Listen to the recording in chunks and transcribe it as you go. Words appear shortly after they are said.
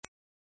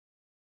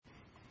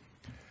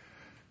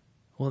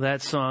Well,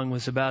 that song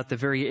was about the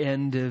very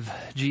end of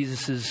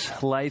Jesus'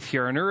 life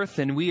here on earth,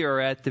 and we are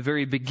at the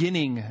very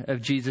beginning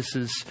of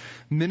Jesus'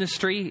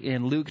 ministry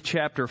in Luke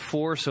chapter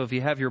 4. So if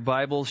you have your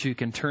Bibles, you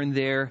can turn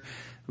there.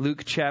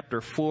 Luke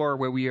chapter 4,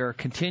 where we are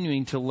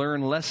continuing to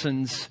learn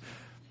lessons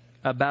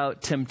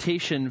about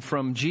temptation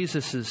from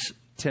Jesus'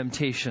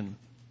 temptation.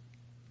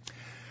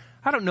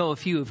 I don't know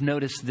if you have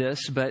noticed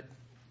this, but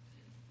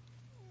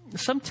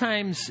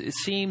sometimes it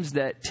seems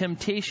that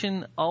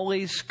temptation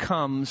always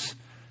comes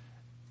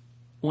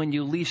when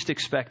you least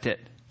expect it.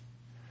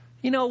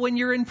 You know, when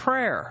you're in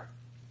prayer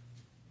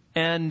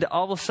and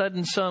all of a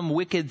sudden some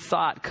wicked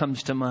thought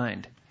comes to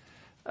mind.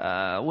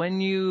 When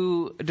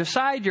you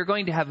decide you're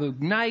going to have a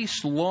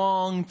nice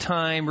long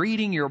time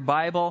reading your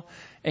Bible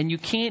and you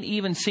can't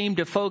even seem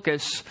to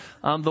focus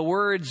on the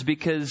words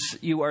because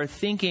you are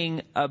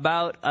thinking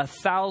about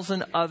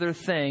 1,000 other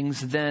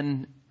things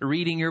than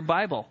reading your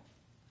Bible.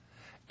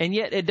 And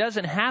yet it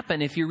doesn't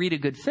happen if you read a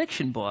good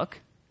fiction book.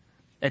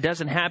 It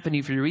doesn't happen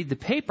if you read the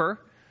paper.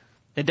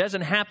 It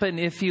doesn't happen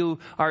if you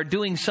are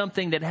doing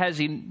something that has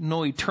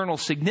no eternal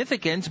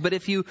significance. But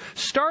if you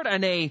start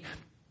on a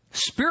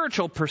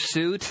spiritual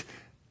pursuit,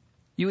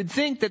 you would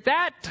think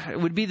that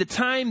would be the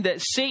time that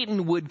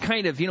Satan would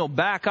kind of,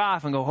 back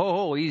off and go,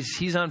 oh,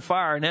 he's on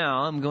fire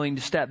now. I'm going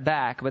to step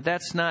back. But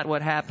that's not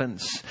what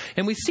happens.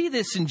 And we see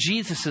this in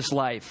Jesus'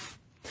 life.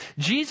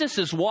 Jesus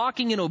is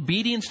walking in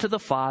obedience to the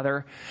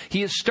Father.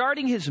 He is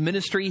starting his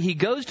ministry. He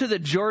goes to the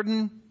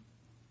Jordan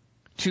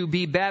to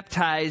be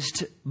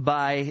baptized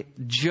by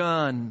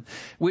John,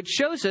 which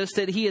shows us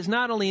that he is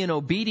not only in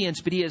obedience,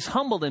 but he has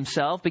humbled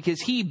himself, because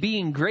he,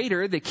 being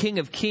greater, the King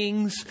of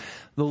Kings,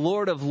 the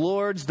Lord of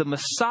Lords, the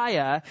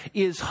Messiah,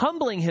 is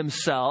humbling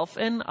himself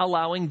and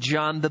allowing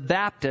John the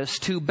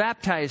Baptist to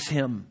baptize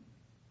him.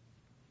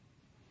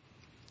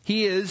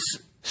 He is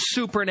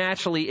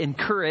supernaturally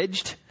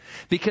encouraged,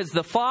 because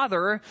the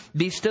Father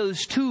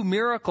bestows 2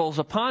 miracles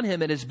upon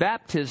him at his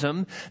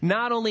baptism,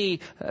 not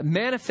only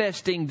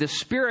manifesting the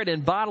Spirit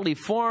in bodily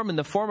form in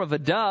the form of a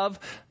dove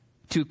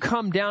to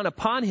come down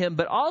upon him,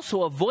 but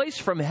also a voice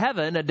from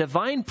heaven, a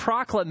divine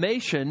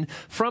proclamation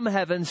from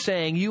heaven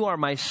saying, "You are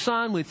my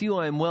Son, with you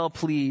I am well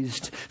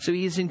pleased." So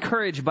he is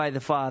encouraged by the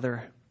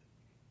Father.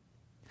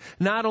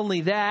 Not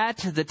only that,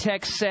 the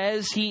text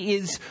says he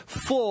is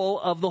full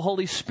of the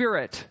Holy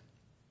Spirit.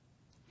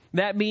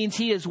 That means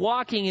he is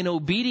walking in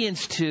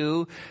obedience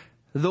to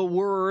the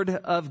Word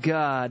of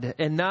God.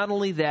 And not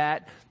only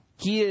that,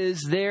 he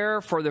is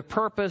there for the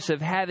purpose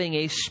of having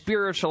a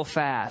spiritual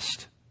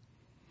fast.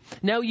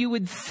 Now, you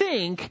would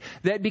think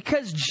that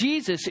because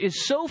Jesus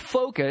is so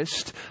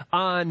focused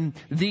on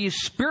these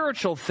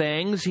spiritual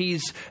things,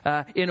 he's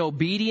in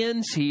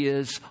obedience, he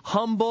is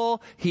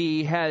humble,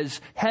 he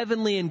has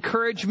heavenly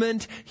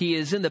encouragement, he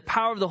is in the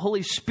power of the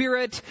Holy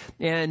Spirit,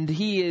 and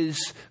he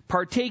is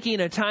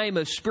partaking a time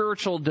of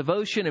spiritual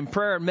devotion and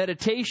prayer and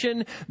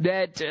meditation,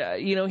 that,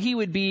 he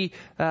would be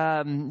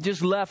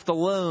just left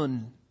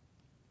alone.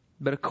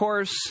 But of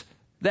course,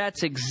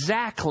 that's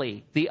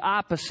exactly the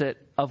opposite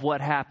of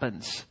what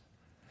happens.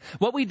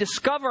 What we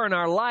discover in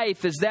our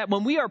life is that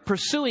when we are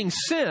pursuing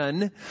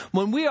sin,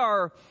 when we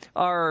are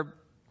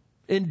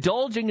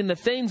indulging in the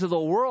things of the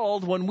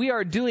world, when we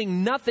are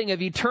doing nothing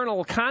of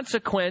eternal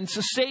consequence,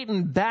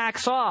 Satan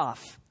backs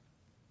off.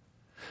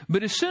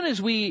 But as soon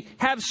as we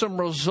have some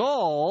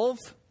resolve,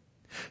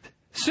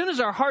 as soon as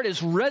our heart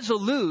is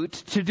resolute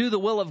to do the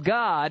will of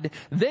God,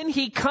 then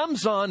he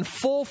comes on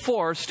full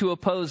force to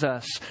oppose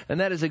us.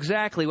 And that is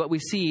exactly what we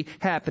see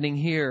happening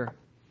here.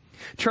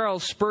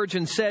 Charles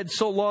Spurgeon said,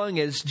 so long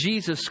as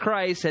Jesus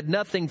Christ had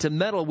nothing to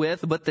meddle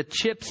with but the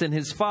chips in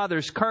his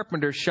father's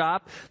carpenter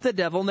shop, the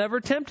devil never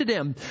tempted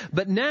him.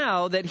 But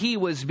now that he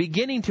was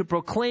beginning to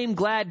proclaim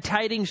glad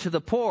tidings to the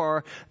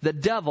poor, the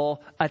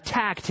devil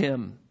attacked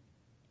him.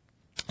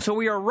 So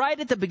we are right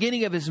at the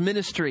beginning of his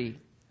ministry.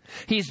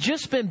 He's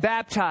just been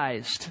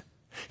baptized.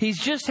 He's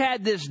just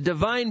had this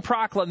divine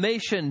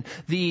proclamation,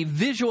 the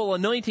visual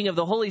anointing of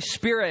the Holy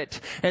Spirit.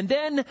 And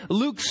then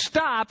Luke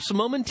stops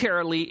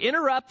momentarily,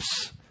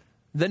 interrupts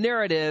the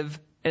narrative,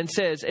 and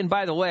says, and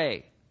by the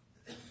way,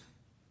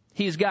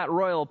 he's got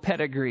royal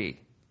pedigree.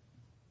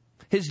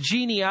 His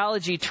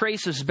genealogy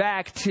traces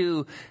back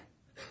to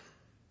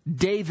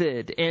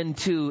David and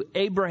to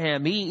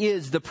Abraham. He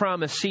is the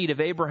promised seed of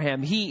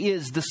Abraham. He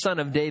is the son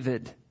of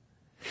David.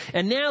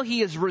 And now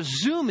he is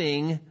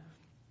resuming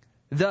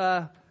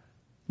the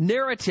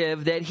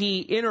narrative that he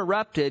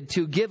interrupted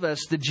to give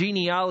us the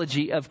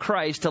genealogy of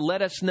Christ, to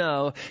let us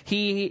know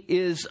he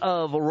is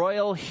of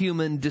royal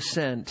human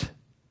descent.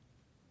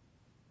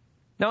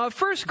 Now, at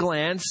first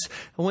glance,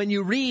 when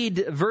you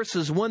read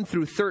verses 1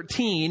 through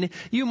 13,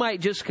 you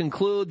might just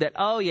conclude that,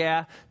 oh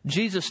yeah,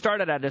 Jesus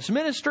started out his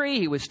ministry,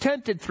 he was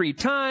tempted 3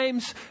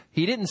 times,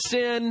 he didn't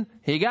sin,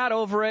 he got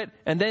over it,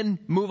 and then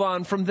move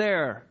on from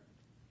there.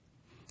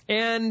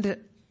 And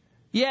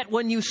Yet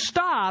when you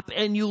stop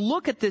and you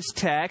look at this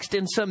text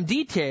in some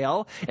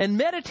detail and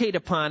meditate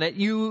upon it,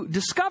 you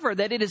discover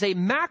that it is a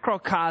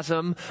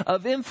macrocosm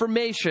of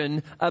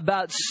information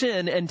about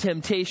sin and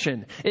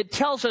temptation. It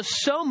tells us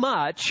so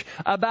much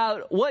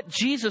about what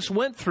Jesus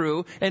went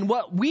through and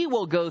what we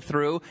will go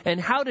through and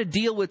how to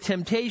deal with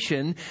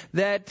temptation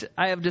that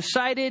I have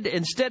decided,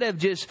 instead of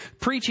just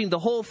preaching the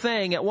whole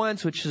thing at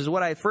once, which is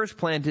what I first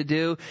planned to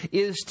do,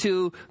 is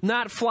to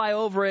not fly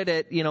over it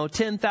at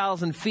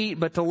 10,000 feet,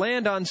 but to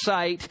land on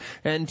site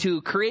and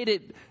to create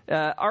it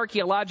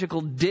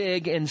archaeological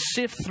dig and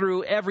sift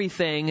through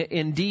everything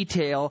in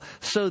detail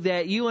so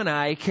that you and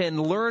I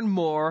can learn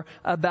more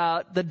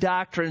about the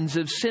doctrines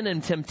of sin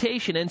and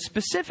temptation, and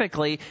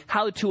specifically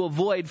how to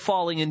avoid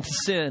falling into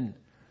sin.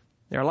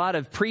 There are a lot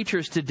of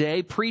preachers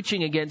today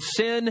preaching against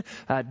sin.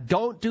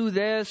 Don't do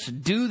this,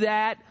 do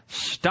that,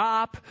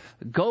 stop,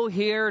 go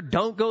here,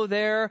 don't go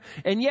there.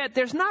 And yet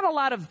there's not a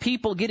lot of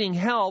people getting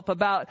help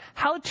about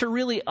how to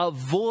really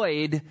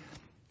avoid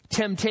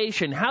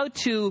temptation, how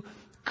to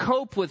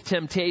cope with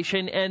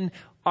temptation, and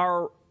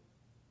our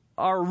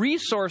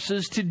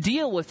resources to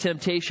deal with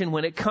temptation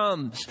when it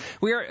comes.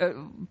 We are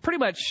pretty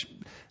much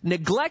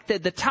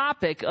neglected the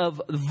topic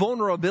of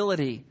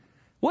vulnerability.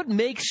 What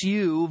makes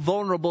you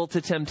vulnerable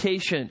to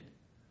temptation?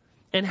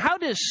 And how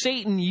does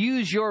Satan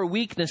use your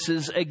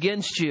weaknesses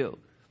against you?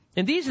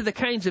 And these are the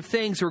kinds of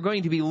things we're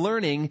going to be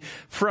learning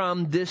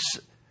from this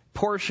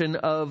portion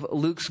of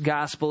Luke's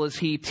gospel as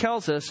he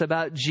tells us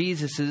about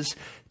Jesus'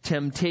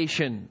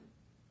 temptation.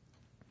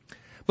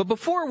 But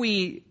before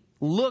we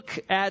look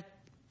at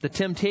the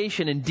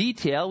temptation in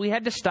detail, we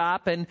had to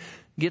stop and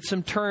get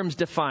some terms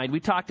defined. We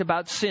talked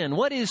about sin.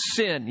 What is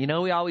sin?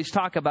 We always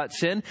talk about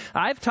sin.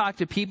 I've talked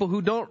to people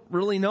who don't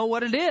really know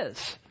what it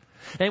is.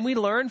 And we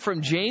learned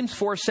from James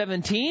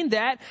 4:17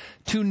 that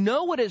to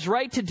know what is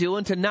right to do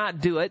and to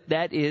not do it,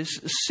 that is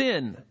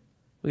sin.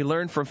 We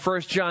learned from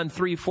 1 John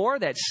 3:4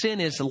 that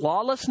sin is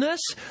lawlessness.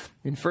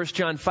 In 1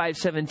 John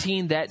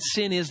 5:17 that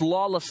sin is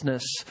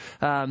lawlessness.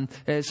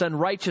 It's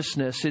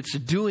unrighteousness. It's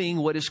doing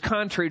what is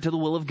contrary to the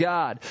will of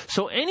God.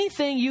 So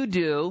anything you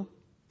do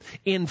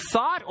in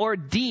thought or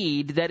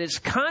deed that is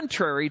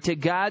contrary to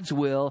God's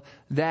will,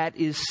 that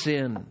is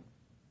sin.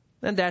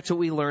 And that's what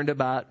we learned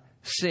about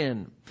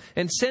sin.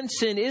 And since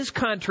sin is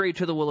contrary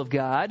to the will of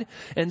God,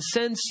 and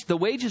since the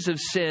wages of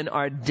sin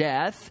are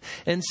death,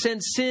 and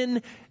since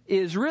sin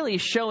is really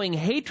showing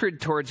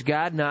hatred towards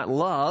God, not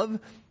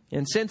love,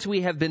 and since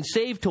we have been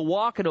saved to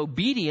walk in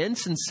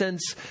obedience, and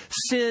since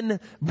sin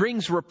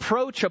brings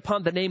reproach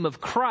upon the name of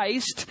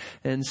Christ,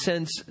 and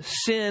since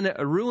sin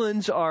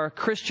ruins our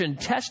Christian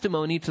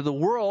testimony to the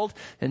world,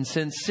 and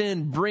since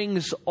sin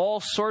brings all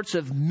sorts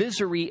of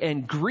misery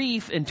and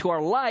grief into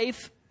our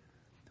life,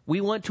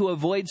 we want to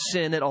avoid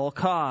sin at all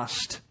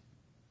cost.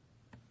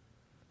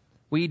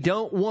 We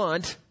don't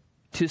want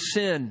to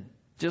sin.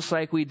 Just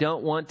like we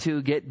don't want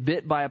to get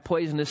bit by a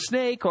poisonous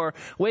snake or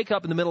wake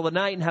up in the middle of the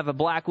night and have a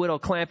black widow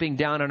clamping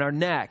down on our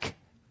neck.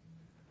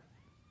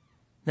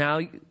 Now,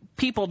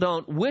 people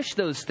don't wish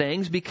those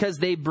things because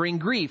they bring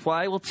grief. Well,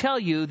 I will tell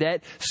you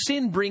that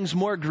sin brings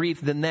more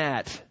grief than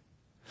that.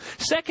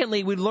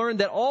 Secondly, we learned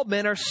that all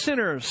men are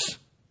sinners,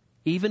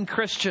 even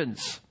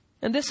Christians.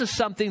 And this is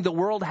something the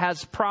world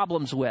has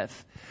problems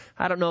with.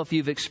 I don't know if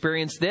you've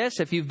experienced this.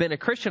 If you've been a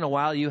Christian a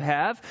while, you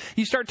have.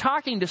 You start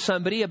talking to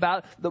somebody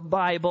about the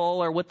Bible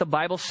or what the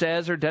Bible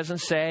says or doesn't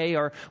say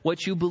or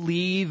what you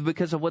believe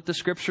because of what the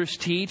Scriptures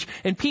teach.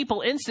 And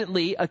people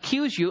instantly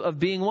accuse you of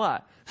being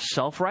what?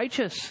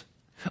 Self-righteous.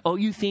 Oh,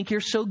 you think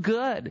you're so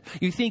good.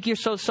 You think you're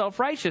so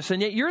self-righteous.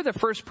 And yet you're the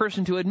first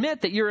person to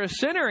admit that you're a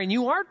sinner and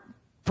you aren't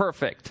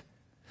perfect.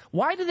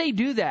 Why do they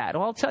do that?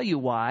 Well, I'll tell you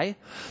why.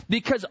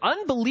 Because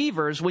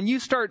unbelievers, when you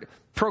start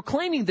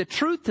proclaiming the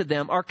truth to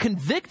them, are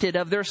convicted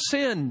of their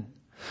sin.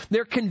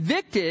 They're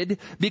convicted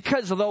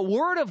because the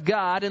Word of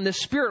God and the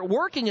Spirit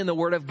working in the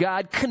Word of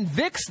God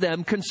convicts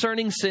them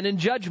concerning sin and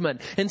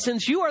judgment. And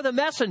since you are the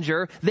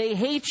messenger, they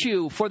hate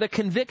you for the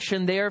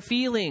conviction they are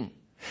feeling.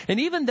 And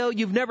even though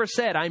you've never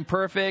said, I'm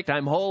perfect,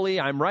 I'm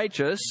holy, I'm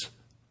righteous,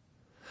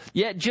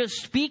 yet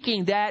just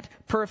speaking that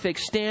perfect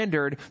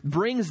standard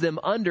brings them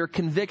under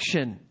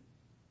conviction.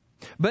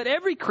 But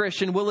every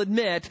Christian will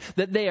admit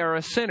that they are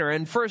a sinner.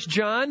 And 1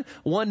 John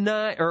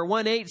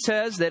 1:8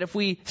 says that if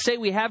we say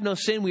we have no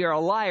sin, we are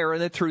a liar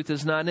and the truth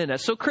is not in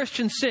us. So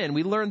Christian sin,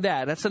 we learned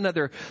that. That's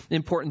another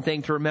important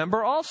thing to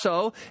remember.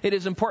 Also, it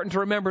is important to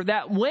remember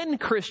that when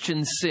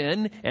Christians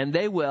sin, and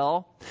they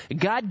will,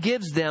 God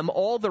gives them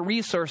all the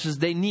resources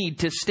they need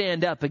to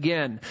stand up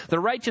again.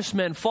 The righteous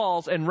man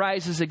falls and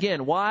rises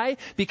again. Why?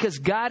 Because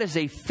God is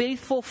a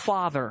faithful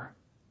Father.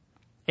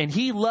 And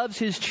He loves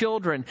His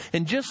children.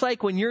 And just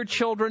like when your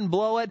children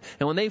blow it,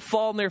 and when they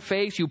fall on their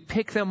face, you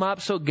pick them up,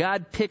 so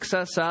God picks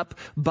us up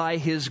by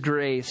His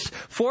grace.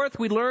 Fourth,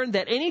 we learned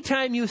that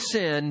anytime you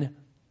sin,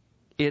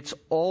 it's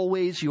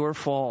always your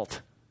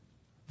fault.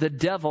 The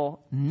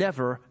devil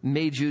never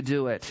made you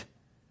do it.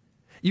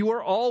 You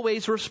are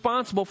always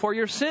responsible for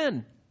your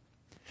sin.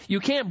 You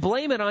can't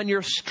blame it on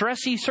your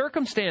stressy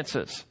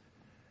circumstances.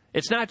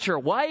 It's not your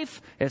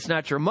wife. It's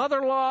not your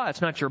mother-in-law.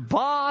 It's not your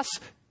boss.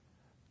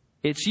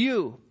 It's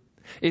you.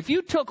 If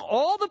you took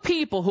all the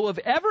people who have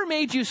ever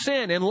made you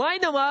sin and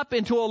lined them up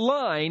into a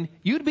line,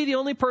 you'd be the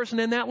only person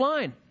in that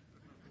line.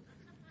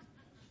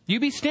 You'd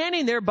be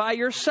standing there by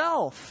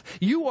yourself.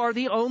 You are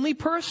the only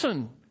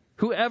person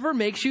who ever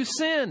makes you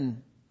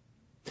sin.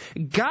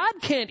 God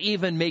can't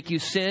even make you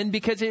sin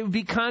because it would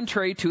be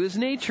contrary to his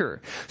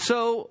nature.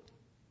 So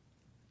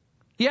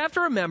you have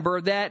to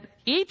remember that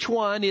each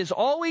one is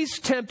always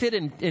tempted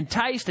and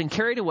enticed and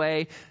carried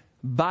away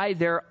by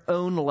their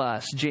own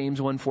lust, James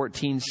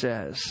 1:14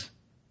 says.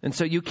 And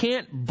so you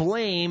can't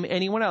blame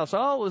anyone else.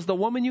 Oh, it was the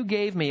woman you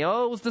gave me.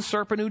 Oh, it was the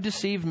serpent who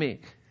deceived me.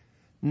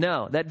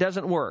 No, that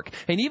doesn't work.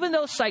 And even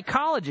though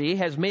psychology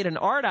has made an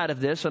art out of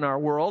this in our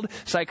world,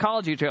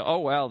 psychology,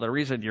 the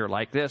reason you're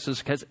like this is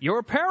because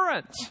your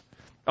parents.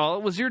 Oh,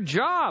 it was your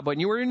job when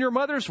you were in your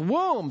mother's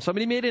womb.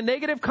 Somebody made a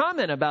negative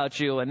comment about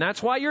you, and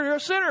that's why you're a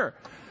sinner.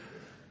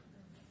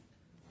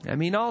 I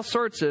mean, all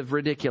sorts of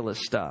ridiculous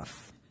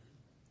stuff.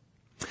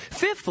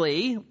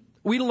 Fifthly,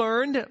 we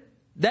learned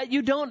that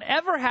you don't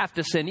ever have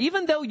to sin.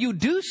 Even though you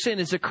do sin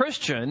as a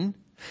Christian,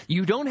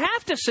 you don't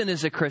have to sin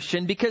as a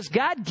Christian because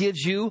God gives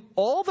you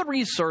all the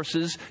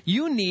resources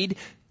you need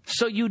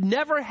so you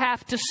never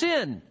have to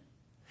sin.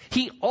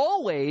 He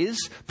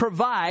always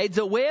provides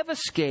a way of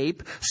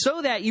escape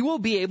so that you will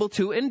be able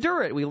to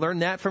endure it. We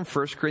learned that from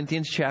 1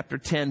 Corinthians chapter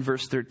 10,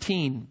 verse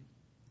 13.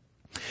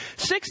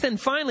 Sixth and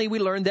finally, we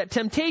learned that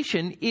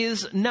temptation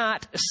is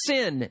not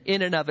sin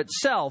in and of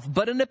itself,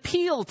 but an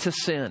appeal to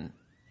sin.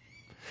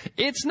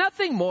 It's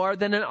nothing more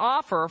than an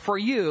offer for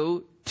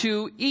you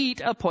to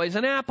eat a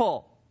poison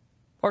apple,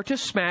 or to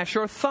smash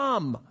your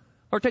thumb,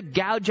 or to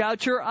gouge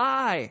out your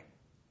eye.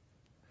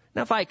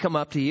 Now, if I come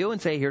up to you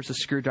and say, here's a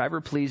screwdriver,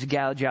 please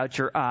gouge out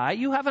your eye,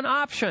 you have an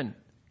option.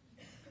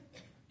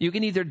 You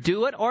can either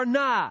do it or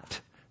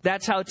not.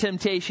 That's how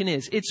temptation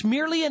is. It's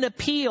merely an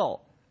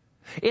appeal.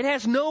 It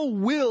has no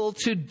will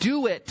to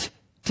do it,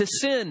 to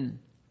sin.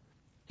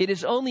 It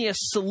is only a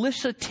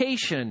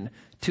solicitation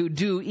to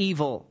do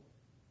evil.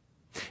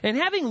 And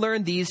having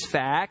learned these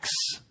facts,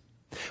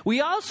 we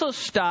also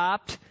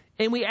stopped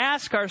and we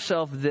ask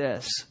ourselves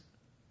this: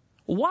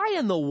 why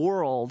in the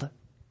world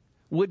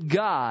would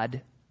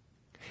God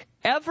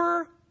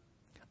ever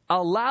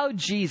allow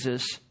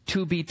Jesus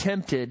to be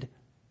tempted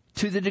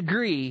to the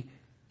degree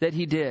that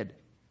he did?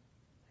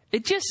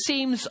 It just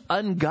seems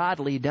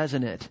ungodly,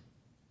 doesn't it?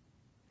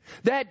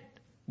 That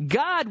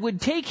God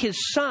would take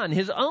his son,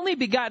 his only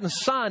begotten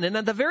son, and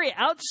at the very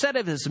outset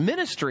of his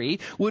ministry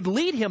would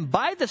lead him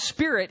by the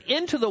Spirit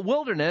into the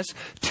wilderness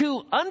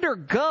to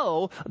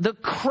undergo the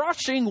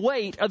crushing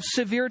weight of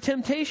severe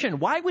temptation.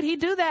 Why would he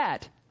do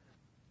that?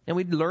 And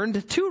we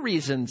learned two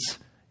reasons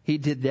he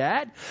did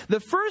that. The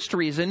first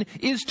reason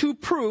is to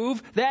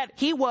prove that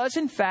he was,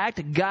 in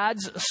fact,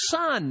 God's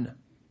son.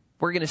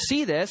 We're going to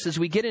see this as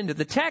we get into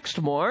the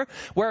text more,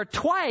 where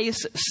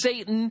twice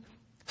Satan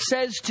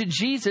says to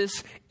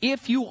Jesus,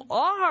 if you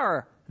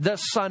are the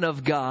Son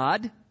of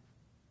God,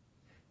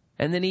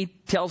 and then he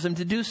tells him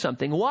to do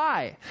something.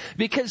 Why?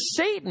 Because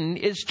Satan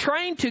is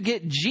trying to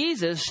get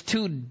Jesus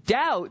to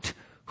doubt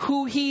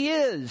who he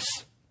is.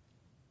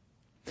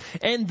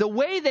 And the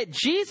way that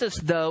Jesus,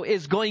 though,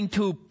 is going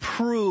to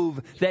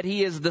prove that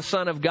he is the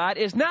Son of God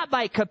is not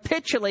by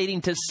capitulating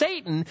to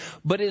Satan,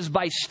 but is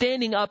by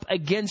standing up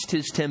against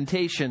his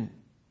temptation.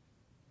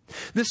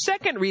 The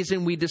second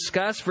reason we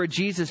discuss for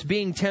Jesus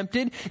being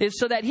tempted is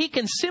so that he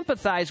can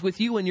sympathize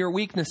with you and your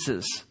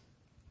weaknesses.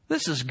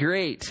 This is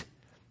great.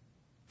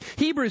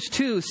 Hebrews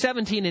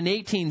 2:17 and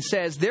 18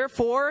 says,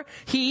 therefore,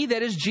 he,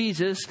 that is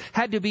Jesus,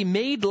 had to be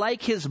made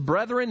like his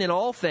brethren in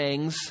all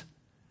things,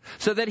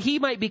 so that he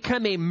might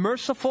become a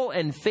merciful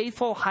and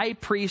faithful high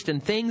priest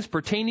in things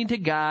pertaining to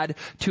God,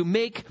 to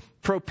make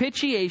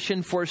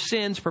propitiation for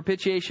sins.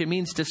 Propitiation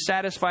means to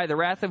satisfy the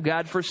wrath of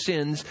God for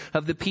sins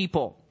of the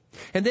people.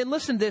 And then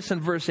listen to this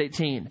in verse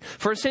 18.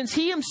 For since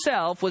he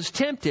himself was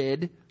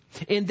tempted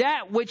in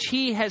that which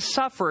he has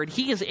suffered,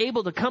 he is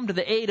able to come to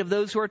the aid of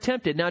those who are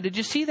tempted. Now, did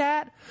you see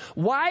that?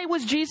 Why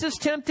was Jesus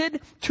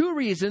tempted? Two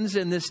reasons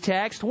in this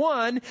text.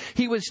 One,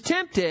 he was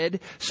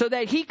tempted so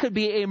that he could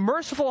be a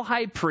merciful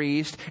high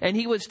priest, and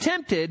he was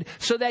tempted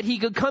so that he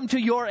could come to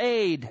your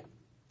aid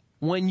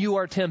when you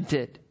are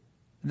tempted.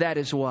 That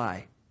is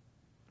why.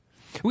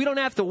 We don't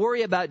have to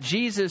worry about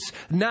Jesus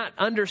not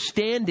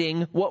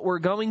understanding what we're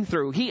going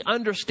through. He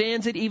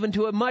understands it even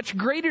to a much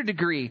greater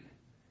degree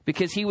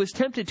because he was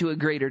tempted to a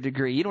greater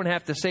degree. You don't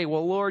have to say,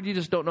 well, Lord, you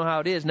just don't know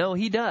how it is. No,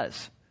 he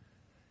does.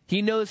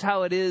 He knows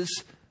how it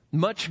is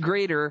much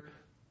greater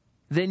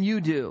than you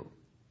do.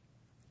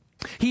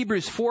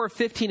 Hebrews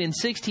 4:15 and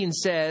 16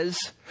 says,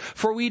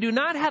 for we do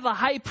not have a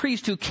high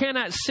priest who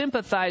cannot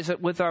sympathize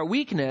with our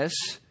weakness,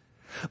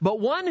 but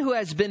one who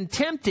has been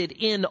tempted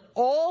in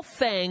all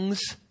things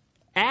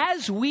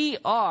as we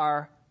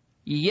are,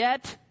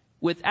 yet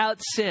without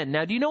sin.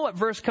 Now, do you know what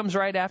verse comes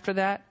right after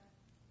that?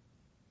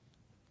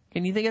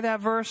 Can you think of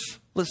that verse?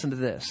 Listen to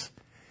this.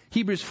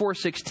 Hebrews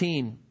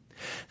 4:16.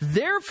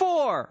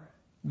 Therefore,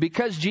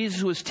 because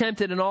Jesus was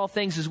tempted in all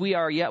things as we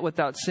are, yet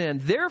without sin.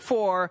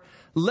 Therefore,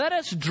 let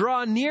us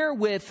draw near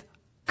with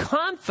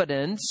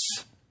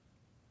confidence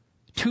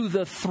to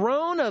the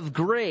throne of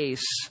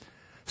grace,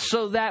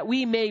 so that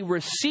we may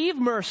receive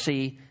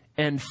mercy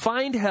and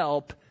find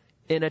help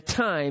in a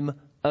time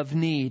of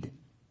need.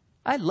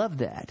 I love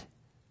that.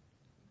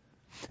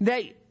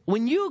 That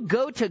when you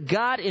go to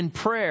God in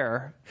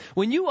prayer,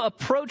 when you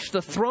approach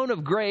the throne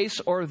of grace,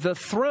 or the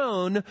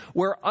throne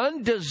where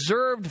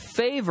undeserved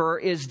favor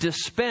is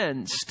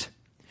dispensed,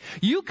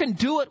 you can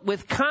do it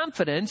with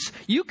confidence.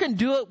 You can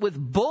do it with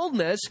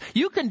boldness.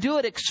 You can do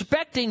it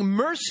expecting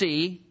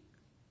mercy,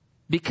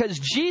 because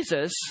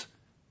Jesus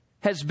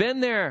has been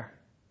there.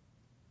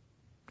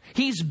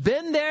 He's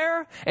been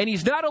there, and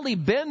He's not only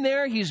been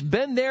there, He's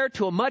been there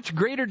to a much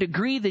greater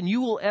degree than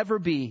you will ever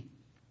be.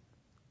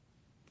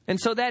 And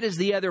so that is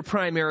the other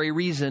primary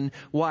reason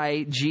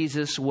why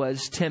Jesus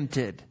was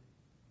tempted.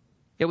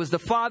 It was the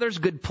Father's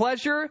good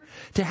pleasure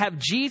to have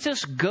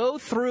Jesus go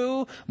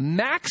through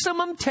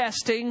maximum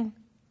testing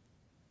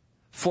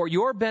for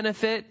your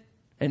benefit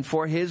and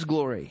for His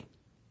glory.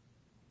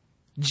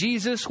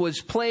 Jesus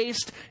was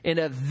placed in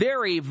a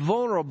very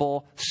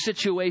vulnerable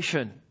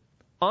situation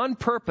on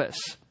purpose.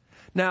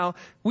 Now,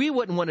 we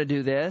wouldn't want to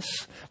do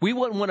this. We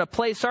wouldn't want to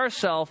place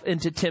ourselves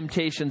into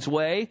temptation's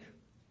way.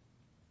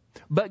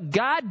 But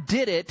God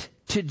did it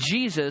to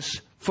Jesus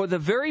for the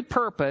very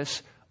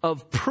purpose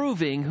of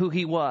proving who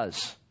He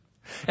was.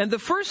 And the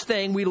first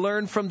thing we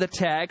learn from the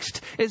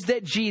text is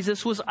that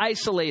Jesus was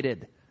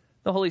isolated.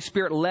 The Holy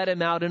Spirit led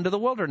Him out into the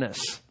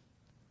wilderness.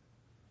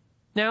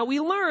 Now, we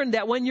learn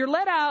that when you're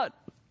led out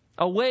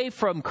away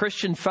from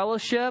Christian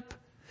fellowship,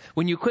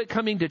 when you quit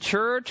coming to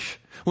church,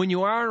 when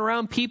you aren't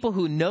around people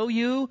who know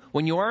you,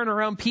 when you aren't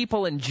around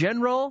people in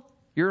general,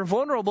 you're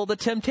vulnerable to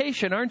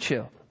temptation, aren't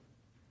you?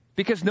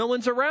 Because no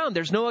one's around.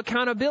 There's no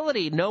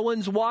accountability. No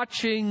one's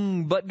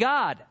watching but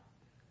God.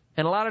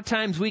 And a lot of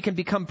times we can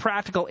become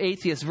practical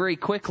atheists very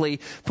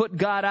quickly, put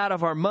God out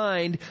of our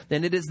mind,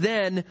 and it is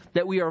then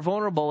that we are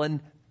vulnerable.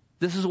 And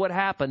this is what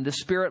happened. The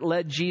Spirit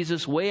led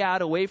Jesus way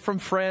out, away from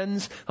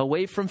friends,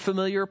 away from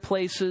familiar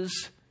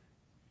places,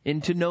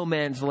 into no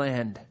man's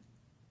land.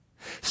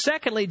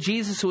 Secondly,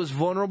 Jesus was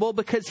vulnerable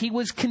because He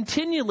was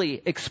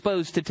continually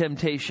exposed to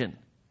temptation.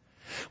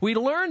 We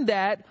learned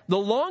that the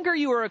longer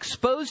you are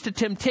exposed to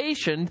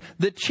temptation,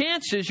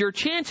 your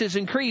chances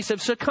increase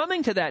of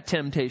succumbing to that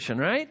temptation,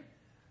 right?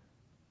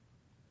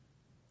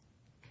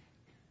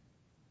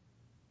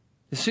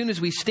 As soon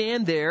as we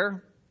stand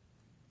there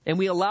and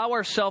we allow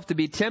ourselves to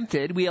be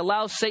tempted, we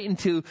allow Satan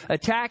to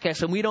attack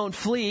us, and we don't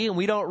flee and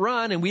we don't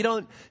run and we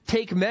don't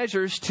take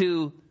measures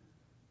to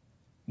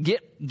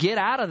get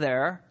out of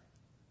there,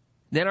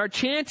 then our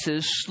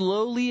chances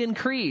slowly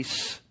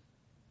increase.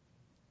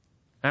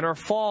 And our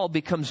fall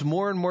becomes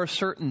more and more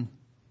certain,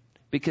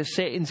 because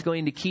Satan's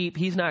going to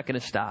he's not going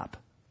to stop.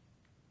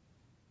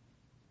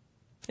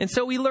 And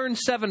so we learn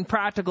 7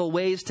 practical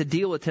ways to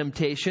deal with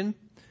temptation.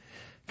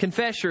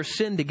 Confess your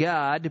sin to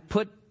God,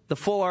 put the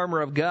full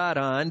armor of God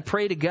on,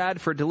 pray to God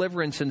for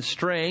deliverance and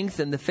strength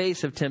in the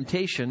face of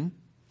temptation.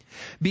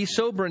 Be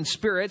sober in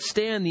spirit,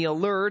 stay on the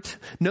alert,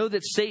 know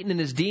that Satan and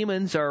his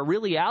demons are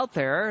really out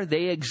there.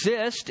 They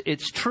exist,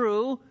 it's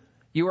true.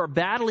 You are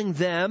battling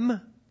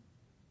them,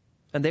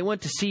 and they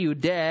want to see you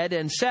dead.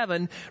 And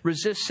 7,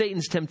 resist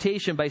Satan's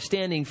temptation by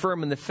standing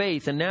firm in the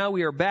faith. And now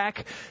we are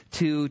back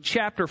to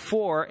chapter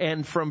 4,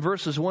 and from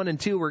verses 1 and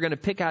 2, we're going to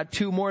pick out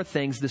 2 more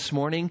things this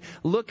morning.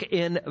 Look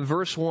in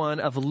verse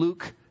 1 of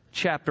Luke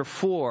chapter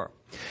 4.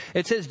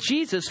 It says,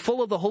 Jesus,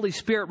 full of the Holy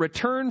Spirit,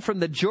 returned from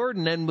the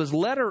Jordan and was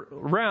led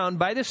around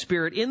by the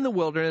Spirit in the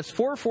wilderness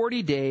for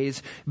 40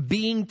 days,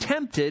 being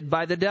tempted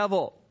by the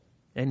devil.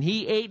 And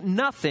He ate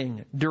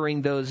nothing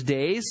during those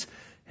days,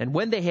 and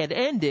when they had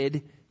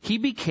ended, He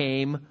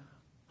became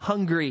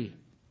hungry.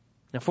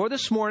 Now, for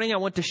this morning, I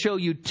want to show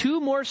you 2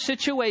 more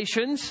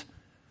situations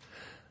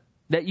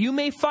that you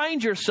may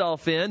find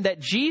yourself in,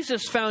 that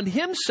Jesus found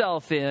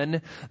Himself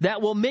in,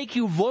 that will make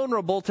you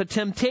vulnerable to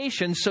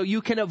temptation so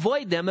you can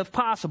avoid them if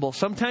possible.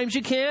 Sometimes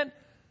you can't,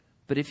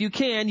 but if you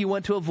can, you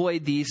want to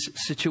avoid these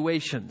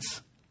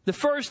situations. The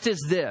first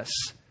is this.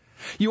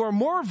 You are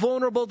more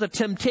vulnerable to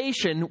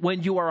temptation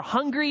when you are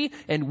hungry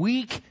and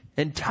weak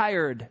and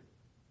tired.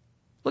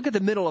 Look at the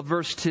middle of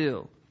verse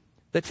 2.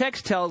 The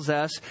text tells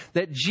us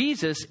that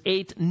Jesus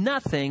ate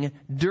nothing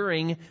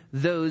during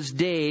those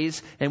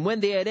days, and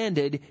when they had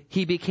ended,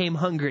 He became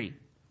hungry.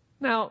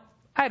 Now,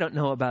 I don't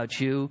know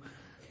about you,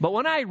 but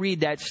when I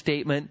read that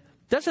statement,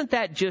 doesn't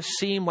that just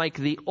seem like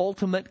the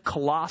ultimate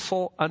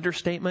colossal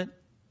understatement?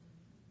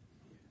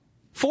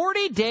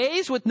 40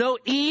 days with no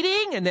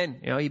eating, and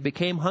then, He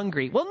became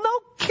hungry. Well, no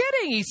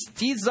kidding.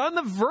 He's on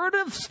the verge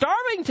of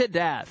starving to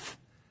death.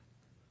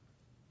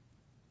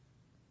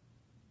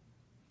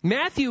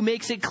 Matthew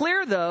makes it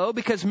clear, though,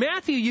 because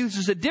Matthew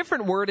uses a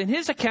different word in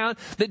his account,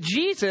 that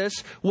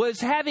Jesus was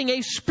having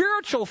a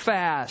spiritual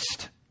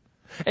fast.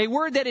 A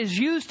word that is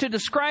used to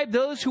describe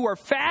those who are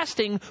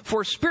fasting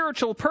for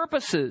spiritual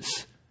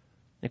purposes.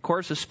 Of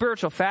course, a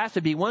spiritual fast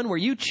would be one where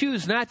you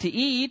choose not to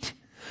eat,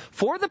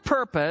 for the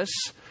purpose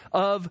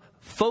of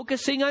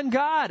focusing on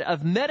God,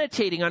 of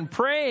meditating, on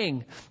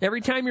praying.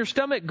 Every time your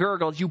stomach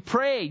gurgles, you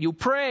pray, you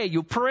pray,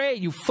 you pray,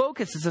 you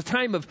focus. It's a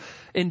time of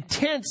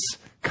intense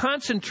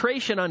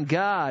concentration on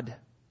God.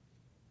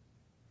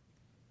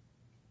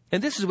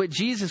 And this is what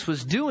Jesus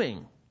was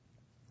doing.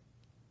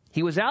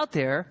 He was out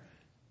there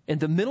in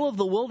the middle of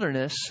the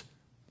wilderness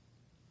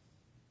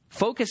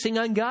focusing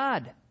on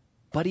God,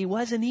 but he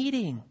wasn't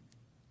eating.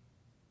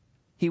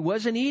 He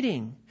wasn't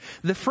eating.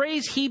 The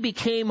phrase "he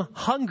became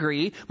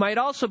hungry" might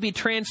also be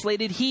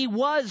translated "he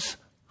was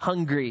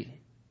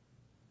hungry."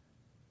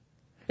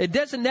 It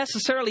doesn't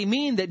necessarily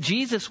mean that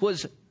Jesus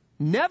was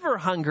never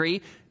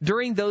hungry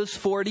during those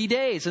 40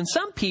 days. And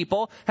some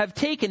people have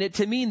taken it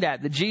to mean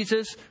that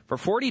Jesus, for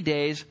 40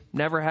 days,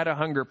 never had a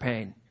hunger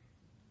pain.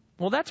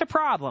 Well, that's a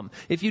problem.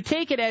 If you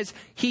take it as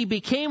he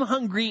became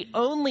hungry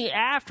only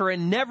after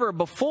and never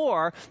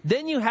before,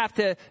 then you have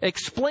to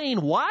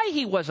explain why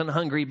he wasn't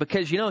hungry,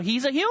 because,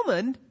 he's a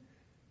human.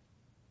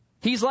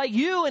 He's like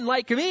you and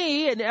like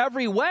me in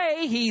every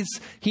way.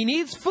 He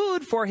needs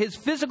food for his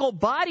physical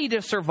body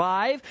to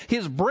survive.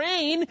 His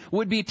brain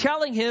would be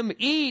telling him,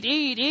 eat,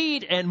 eat,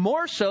 eat, and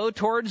more so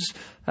towards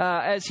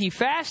as he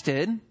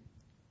fasted.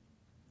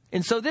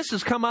 And so this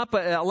has come up,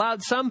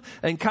 allowed some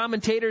and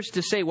commentators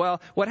to say,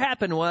 well, what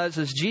happened was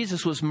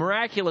Jesus was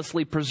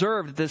miraculously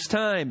preserved at this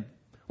time,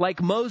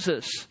 like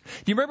Moses.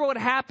 Do you remember what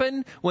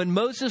happened when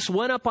Moses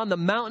went up on the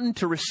mountain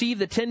to receive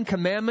the 10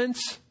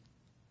 Commandments?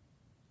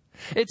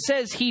 It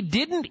says he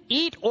didn't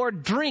eat or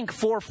drink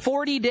for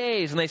 40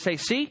 days. And they say,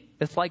 see,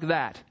 it's like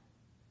that.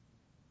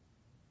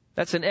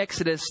 That's in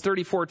Exodus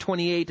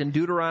 34:28 and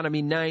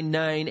Deuteronomy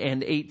 9:9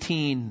 and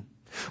 18.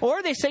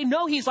 Or they say,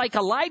 no, he's like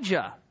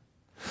Elijah.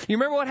 You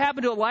remember what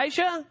happened to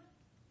Elijah?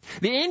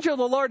 The angel of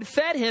the Lord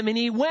fed him, and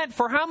he went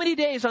for how many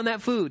days on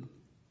that food?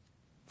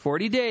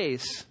 40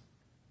 days.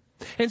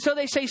 And so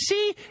they say,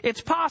 see,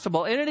 it's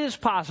possible, and it is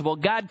possible.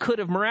 God could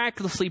have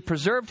miraculously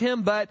preserved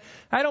him, but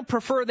I don't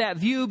prefer that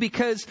view,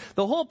 because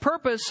the whole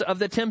purpose of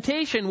the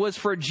temptation was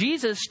for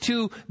Jesus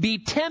to be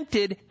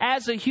tempted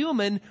as a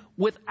human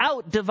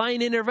without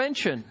divine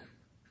intervention.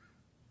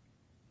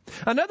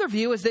 Another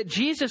view is that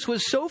Jesus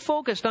was so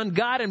focused on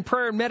God and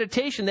prayer and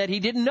meditation that he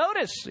didn't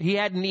notice he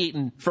hadn't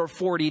eaten for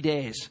 40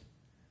 days.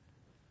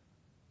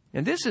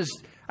 And this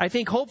is, I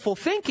think, hopeful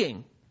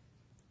thinking.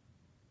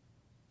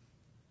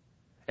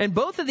 And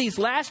both of these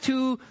last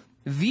two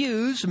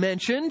views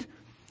mentioned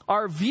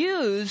are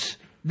views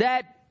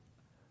that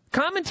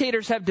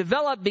commentators have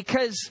developed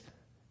because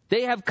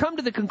they have come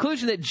to the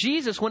conclusion that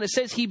Jesus, when it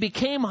says he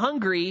became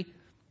hungry,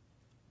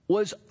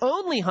 was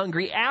only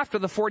hungry after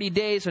the 40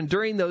 days and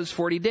during those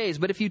 40 days.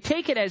 But if you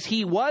take it as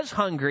he was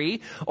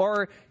hungry,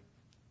 or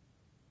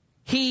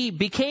he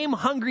became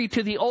hungry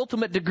to the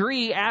ultimate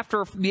degree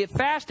after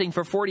fasting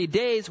for 40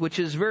 days, which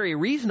is very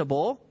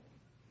reasonable,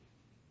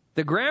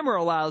 the grammar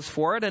allows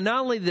for it. And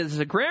not only does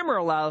the grammar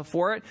allow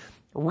for it,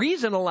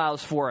 reason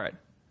allows for it.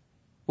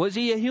 Was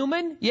he a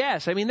human?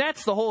 Yes. I mean,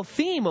 that's the whole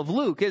theme of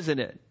Luke, isn't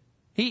it?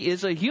 He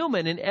is a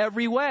human in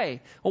every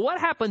way. Well,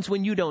 what happens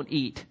when you don't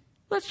eat?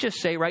 Let's just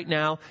say right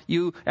now,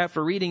 you,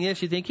 after reading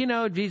this, you think,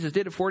 Jesus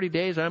did it 40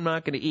 days, I'm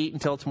not going to eat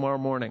until tomorrow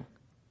morning.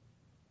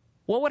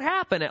 What would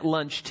happen at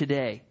lunch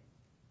today?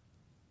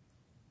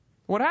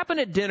 What happened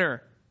at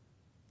dinner?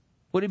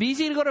 Would it be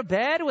easy to go to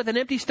bed with an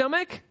empty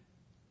stomach?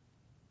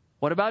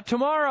 What about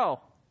tomorrow,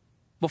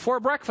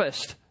 before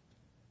breakfast?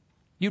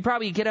 You'd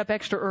probably get up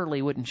extra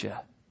early, wouldn't you?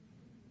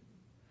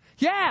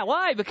 Yeah,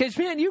 why? Because,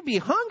 man, you'd be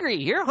hungry.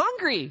 You're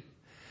hungry.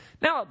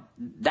 Now,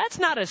 that's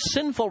not a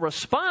sinful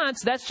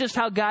response. That's just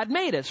how God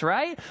made us,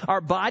 right? Our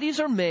bodies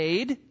are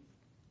made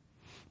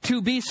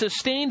to be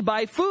sustained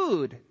by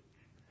food.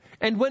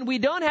 And when we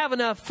don't have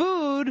enough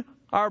food,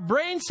 our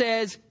brain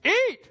says,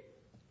 eat!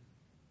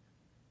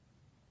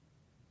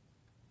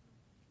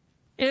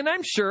 And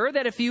I'm sure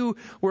that if you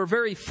were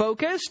very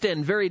focused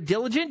and very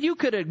diligent, you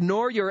could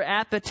ignore your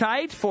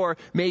appetite for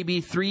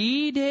maybe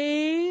 3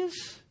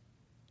 days,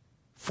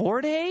 4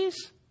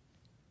 days.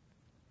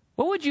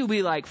 What would you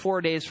be like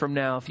 4 days from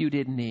now if you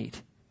didn't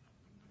eat?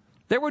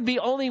 There would be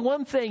only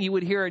one thing you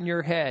would hear in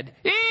your head.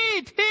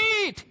 Eat!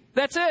 Eat!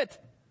 That's it.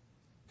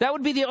 That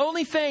would be the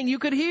only thing you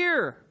could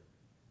hear.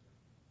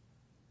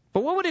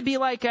 But what would it be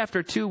like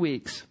after 2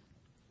 weeks?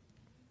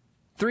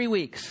 3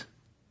 weeks?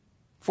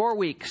 4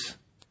 weeks?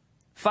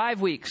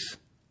 5 weeks?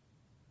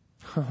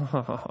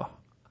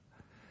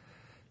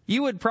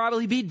 You would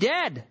probably be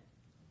dead.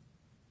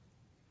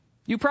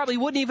 You probably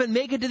wouldn't even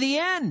make it to the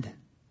end.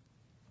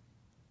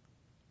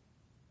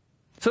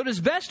 So it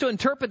is best to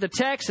interpret the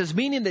text as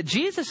meaning that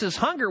Jesus'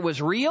 hunger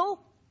was real,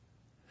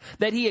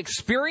 that he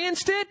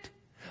experienced it,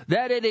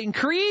 that it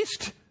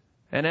increased,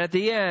 and at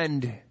the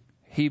end,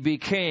 he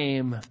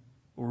became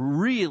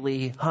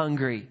really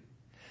hungry,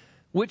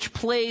 which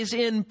plays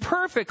in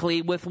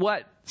perfectly with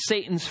what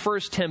Satan's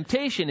first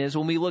temptation is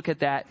when we look at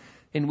that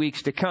in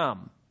weeks to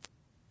come.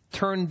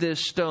 Turn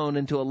this stone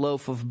into a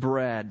loaf of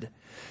bread.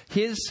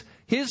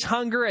 His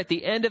hunger at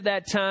the end of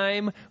that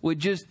time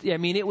would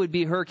it would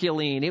be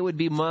Herculean. It would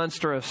be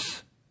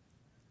monstrous.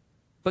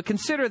 But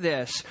consider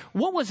this.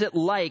 What was it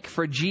like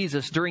for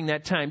Jesus during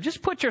that time?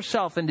 Just put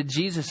yourself into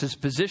Jesus'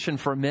 position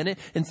for a minute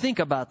and think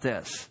about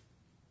this.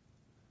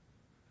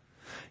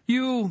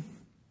 You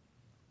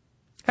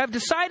have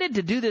decided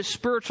to do this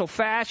spiritual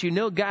fast. You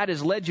know God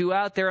has led you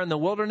out there in the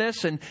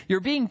wilderness and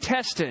you're being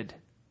tested.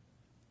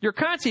 You're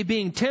constantly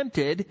being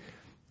tempted.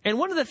 And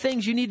one of the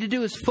things you need to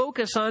do is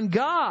focus on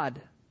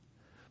God.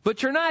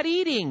 But you're not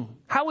eating.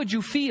 How would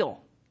you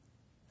feel?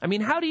 I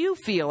mean, how do you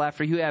feel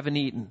after you haven't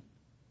eaten?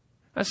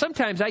 Now,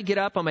 sometimes I get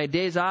up on my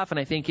days off and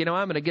I think, I'm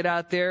going to get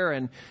out there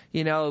and,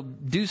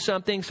 do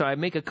something. So I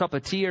make a cup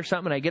of tea or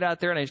something. And I get out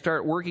there and I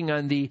start working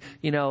on the,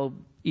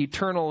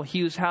 Eternal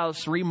Hughes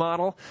House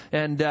remodel.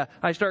 And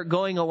I start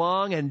going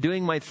along and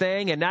doing my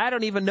thing. And I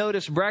don't even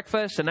notice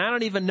breakfast and I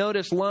don't even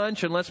notice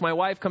lunch unless my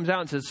wife comes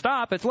out and says,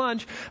 stop, it's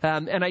lunch.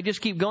 And I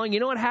just keep going. You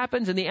know what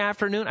happens in the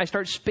afternoon? I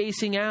start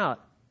spacing out.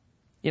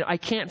 I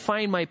can't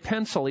find my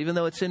pencil even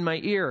though it's in my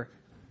ear.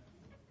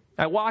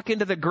 I walk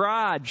into the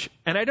garage,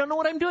 and I don't know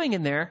what I'm doing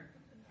in there.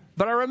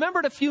 But I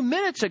remembered a few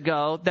minutes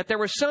ago that there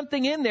was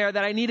something in there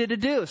that I needed to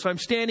do. So I'm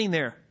standing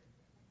there.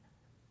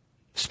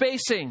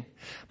 Spacing.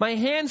 My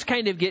hands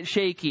kind of get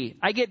shaky.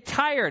 I get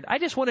tired. I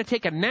just want to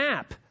take a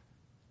nap.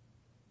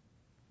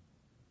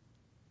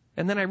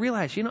 And then I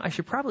realize, I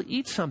should probably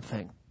eat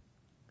something.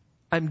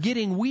 I'm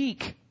getting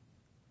weak.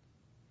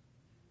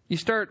 You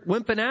start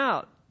wimping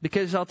out.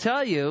 Because I'll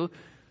tell you,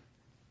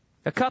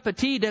 a cup of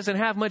tea doesn't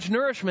have much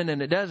nourishment in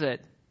it, does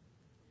it?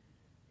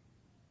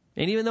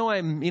 And even though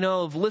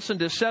I've listened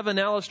to 7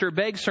 Alistair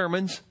Begg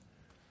sermons,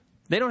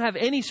 they don't have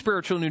any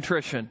spiritual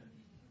nutrition.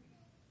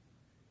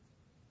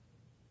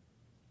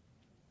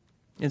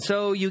 And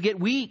so you get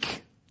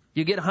weak,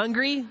 you get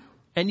hungry,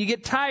 and you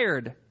get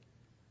tired.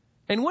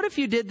 And what if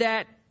you did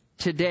that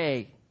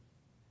today,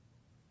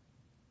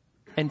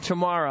 and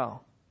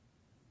tomorrow,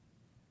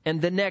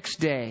 and the next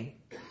day,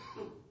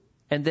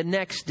 and the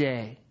next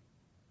day,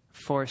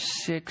 for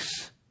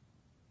 6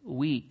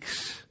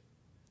 weeks?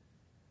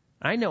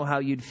 I know how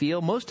you'd feel.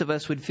 Most of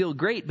us would feel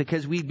great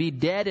because we'd be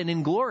dead and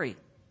in glory.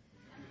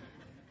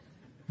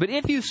 But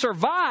if you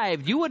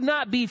survived, you would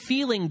not be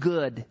feeling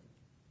good.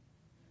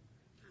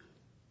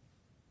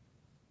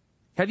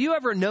 Have you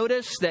ever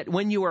noticed that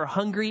when you are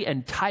hungry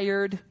and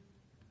tired,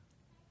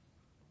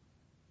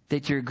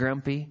 that you're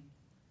grumpy?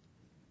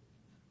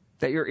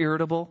 That you're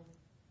irritable?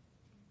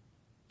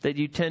 That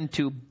you tend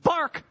to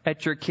bark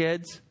at your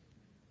kids?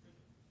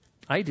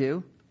 I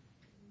do.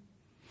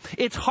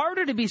 It's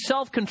harder to be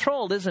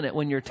self-controlled, isn't it,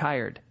 when you're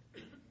tired?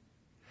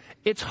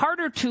 It's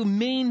harder to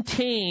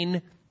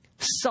maintain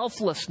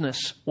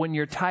selflessness when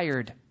you're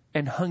tired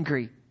and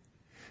hungry.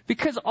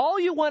 Because all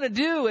you want to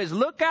do is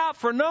look out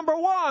for number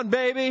 1,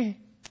 baby.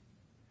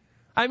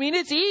 I mean,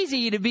 it's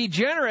easy to be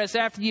generous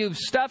after you've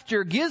stuffed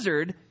your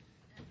gizzard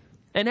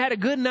and had a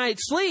good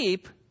night's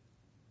sleep.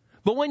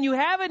 But when you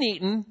haven't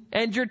eaten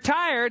and you're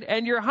tired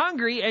and you're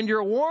hungry and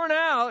you're worn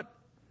out,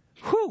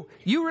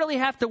 you really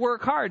have to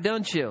work hard,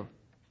 don't you?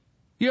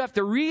 You have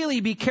to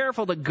really be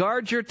careful to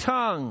guard your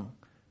tongue,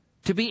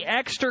 to be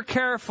extra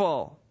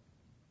careful.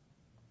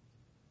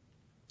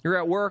 You're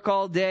at work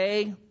all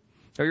day,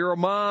 or you're a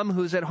mom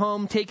who's at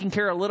home taking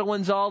care of little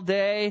ones all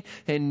day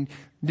and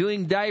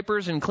doing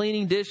diapers and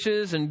cleaning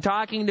dishes and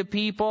talking to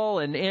people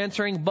and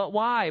answering, but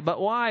why,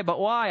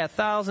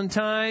 1,000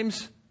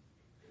 times.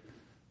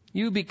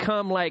 You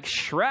become like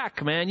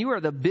Shrek, man. You are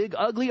the big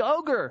ugly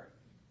ogre.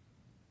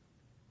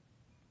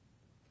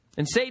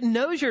 And Satan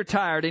knows you're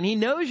tired and he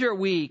knows you're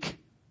weak.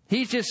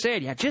 He's just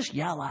saying, just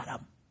yell at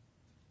them.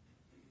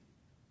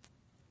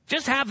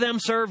 Just have them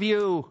serve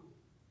you.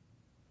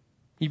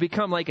 You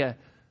become like a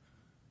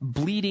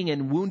bleeding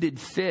and wounded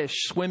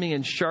fish swimming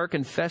in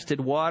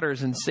shark-infested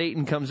waters, and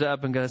Satan comes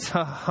up and goes,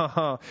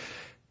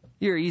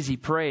 you're easy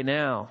prey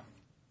now.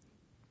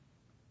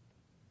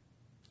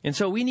 And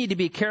so we need to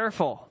be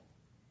careful.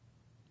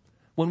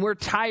 When we're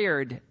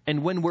tired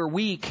and when we're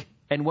weak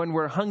and when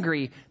we're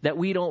hungry, that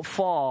we don't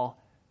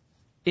fall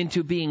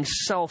into being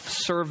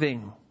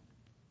self-serving.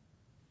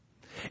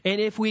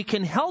 And if we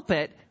can help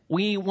it,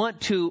 we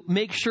want to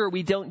make sure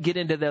we don't get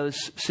into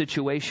those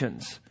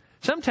situations.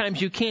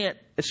 Sometimes you can't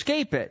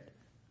escape it.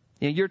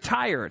 You're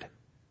tired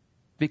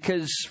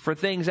because for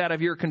things out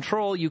of your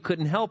control, you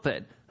couldn't help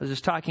it. I was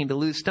just talking to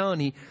Lou Stone.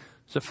 He's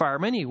a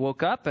fireman. He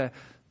woke up at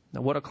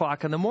 1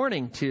 o'clock in the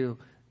morning to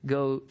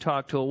go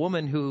talk to a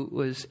woman who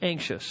was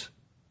anxious.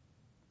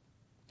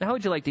 Now, how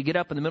would you like to get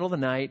up in the middle of the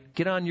night,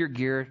 get on your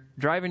gear,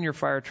 drive in your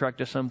fire truck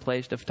to some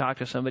place to talk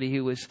to somebody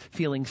who was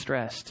feeling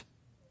stressed?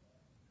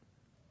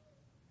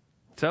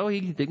 So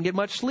he didn't get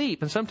much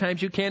sleep, and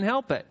sometimes you can't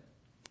help it.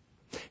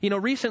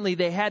 Recently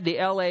they had the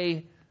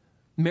LA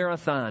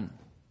Marathon.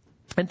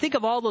 And think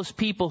of all those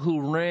people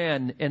who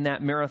ran in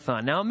that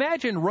marathon. Now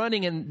imagine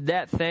running in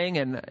that thing,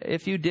 and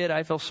if you did,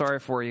 I feel sorry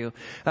for you.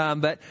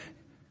 But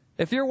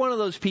if you're one of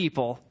those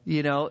people,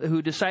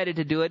 who decided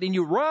to do it, and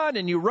you run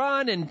and you're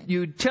trying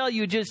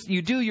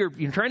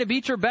to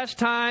beat your best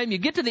time, you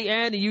get to the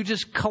end and you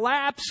just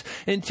collapse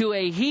into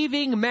a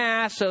heaving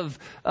mass of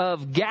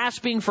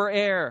gasping for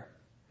air.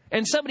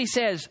 And somebody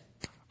says,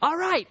 All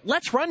right,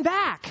 let's run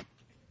back.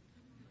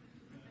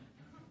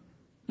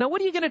 Now,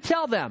 what are you going to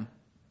tell them?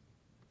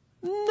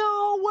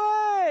 No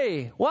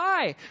way.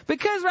 Why?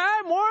 Because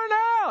I'm worn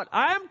out.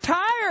 I'm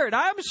tired.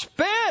 I'm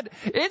spent.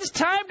 It's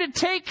time to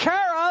take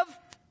care of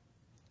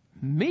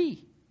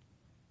me.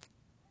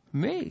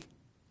 Me.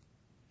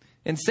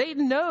 And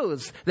Satan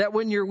knows that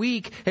when you're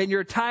weak and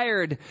you're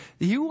tired,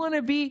 you want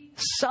to be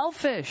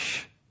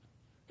selfish.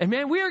 And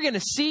man, we are going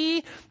to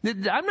see,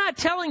 I'm not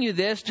telling you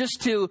this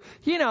just to,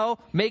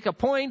 make a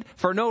point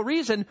for no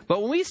reason.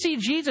 But when we see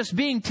Jesus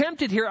being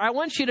tempted here, I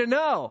want you to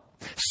know,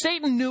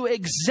 Satan knew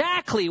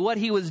exactly what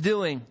he was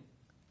doing.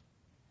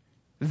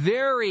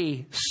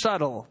 Very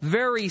subtle,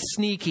 very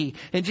sneaky,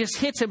 and just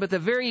hits him at the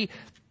very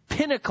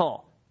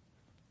pinnacle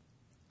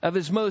of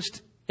his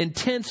most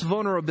intense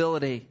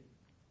vulnerability.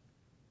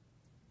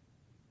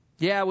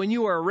 Yeah, when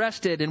you are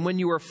arrested and when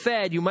you are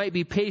fed, you might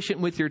be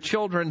patient with your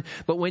children,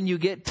 but when you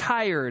get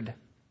tired,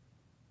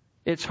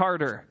 it's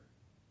harder.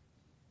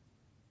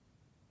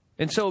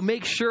 And so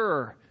make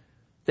sure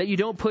that you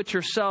don't put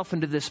yourself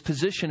into this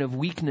position of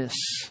weakness.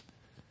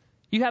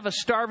 You have a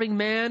starving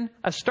man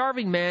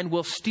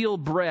will steal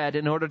bread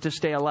in order to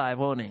stay alive,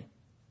 won't he?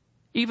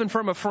 Even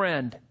from a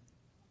friend.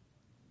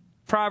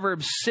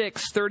 Proverbs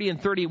 6:30 and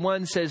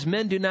 31 says,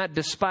 men do not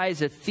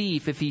despise a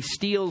thief if he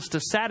steals to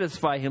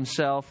satisfy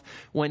himself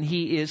when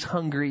he is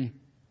hungry.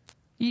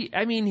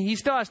 He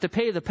still has to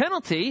pay the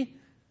penalty.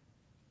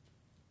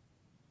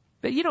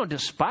 But you don't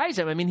despise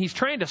him. He's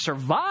trying to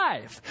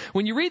survive.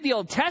 When you read the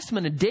Old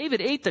Testament, and David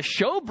ate the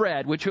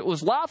showbread, which it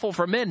was lawful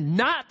for men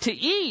not to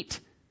eat.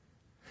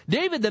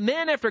 David, the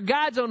man after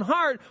God's own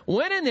heart,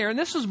 went in there, and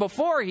this was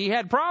before he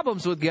had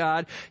problems with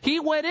God. He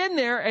went in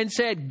there and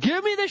said,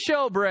 give me the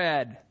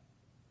showbread.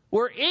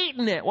 We're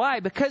eating it.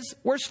 Why? Because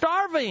we're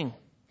starving.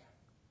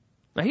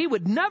 Now, he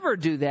would never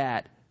do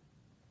that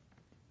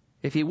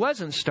if he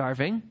wasn't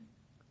starving.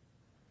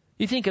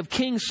 You think of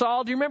King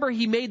Saul. Do you remember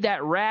he made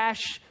that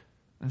rash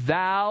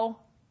vow?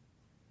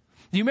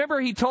 Do you remember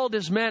he told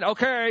his men,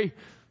 okay,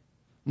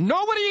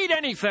 nobody eat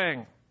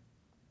anything.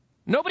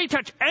 Nobody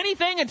touch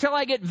anything until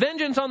I get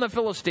vengeance on the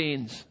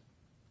Philistines.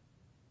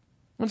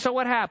 And so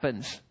what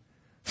happens?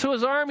 So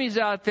his army's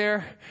out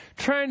there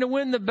trying to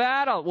win the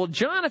battle. Well,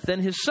 Jonathan,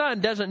 his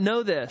son, doesn't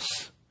know this.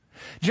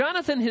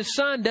 Jonathan, his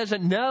son,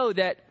 doesn't know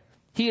that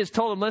he has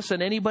told him,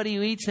 listen, anybody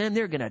who eats them,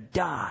 they're going to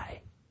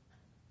die.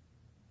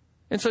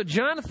 And so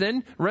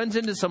Jonathan runs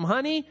into some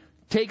honey,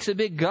 takes a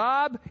big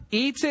gob,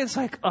 eats it. It's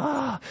like,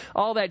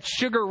 all that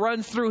sugar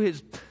runs through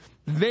his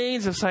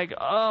veins. It's like,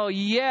 oh,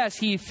 yes,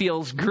 he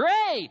feels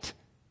great.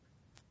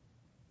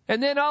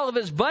 And then all of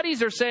his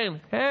buddies are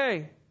saying,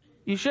 hey,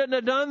 you shouldn't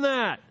have done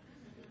that.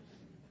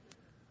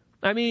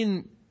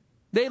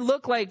 They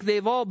look like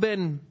they've all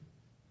been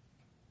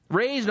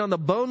raised on the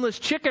boneless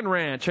chicken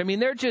ranch.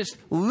 They're just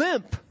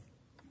limp.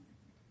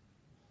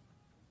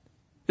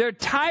 They're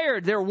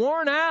tired. They're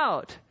worn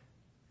out.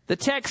 The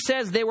text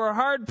says they were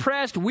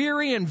hard-pressed,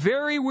 weary, and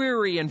very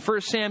weary in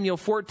 1 Samuel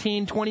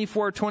 14,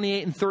 24,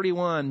 28, and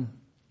 31.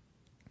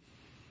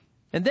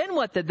 And then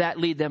what did that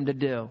lead them to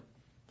do?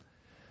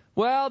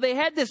 Well, they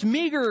had this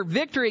meager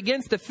victory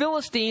against the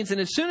Philistines, and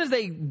as soon as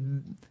they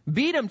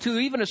beat them to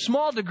even a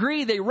small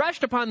degree, they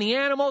rushed upon the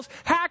animals,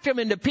 hacked them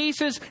into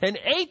pieces, and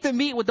ate the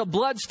meat with the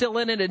blood still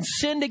in it, and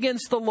sinned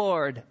against the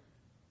Lord.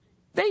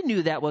 They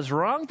knew that was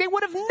wrong. They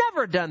would have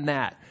never done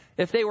that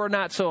if they were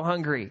not so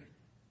hungry.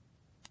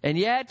 And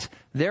yet,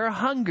 their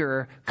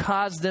hunger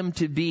caused them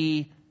to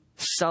be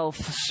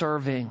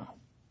self-serving.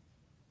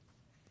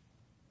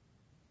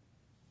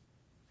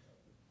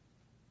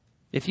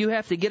 If you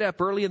have to get up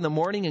early in the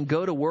morning and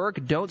go to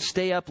work, don't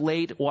stay up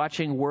late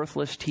watching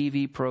worthless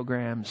TV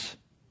programs.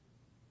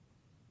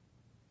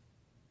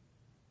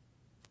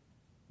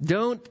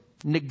 Don't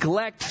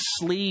neglect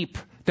sleep.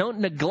 Don't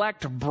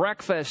neglect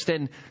breakfast,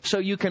 and so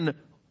you can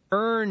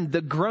earn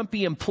the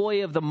Grumpy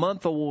Employee of the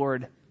Month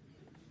award.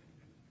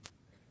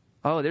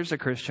 Oh, there's a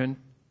Christian.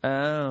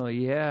 Oh,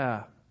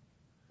 yeah.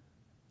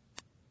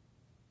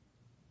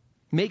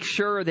 Make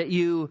sure that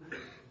you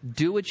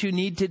do what you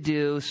need to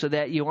do so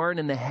that you aren't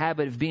in the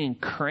habit of being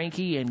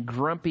cranky and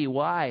grumpy.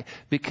 Why?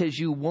 Because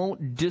you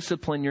won't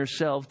discipline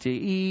yourself to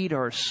eat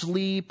or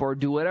sleep or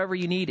do whatever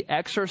you need,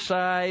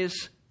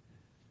 exercise.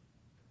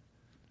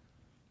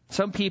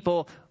 Some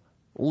people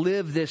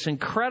live this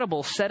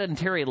incredible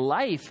sedentary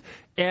life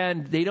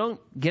and they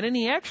don't get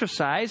any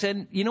exercise.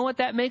 And you know what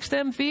that makes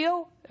them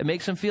feel? It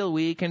makes them feel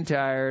weak and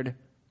tired.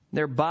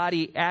 Their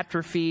body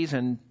atrophies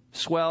and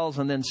swells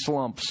and then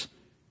slumps.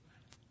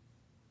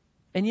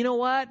 And you know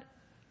what?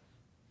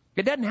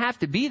 It doesn't have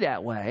to be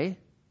that way.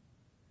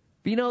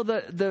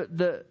 But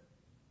the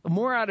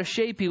more out of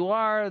shape you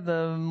are,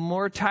 the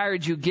more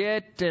tired you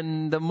get,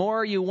 and the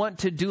more you want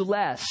to do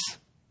less.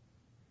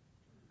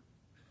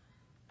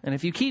 And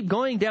if you keep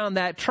going down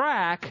that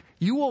track,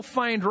 you will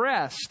find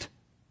rest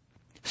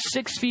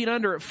 6 feet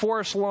under at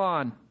Forest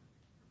Lawn.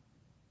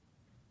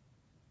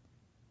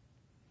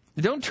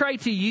 Don't try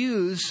to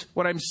use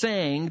what I'm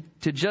saying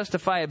to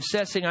justify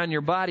obsessing on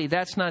your body.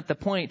 That's not the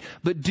point.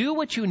 But do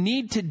what you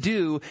need to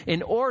do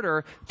in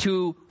order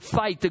to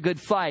fight the good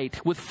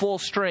fight with full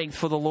strength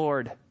for the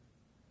Lord.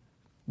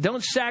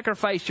 Don't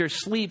sacrifice your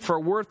sleep for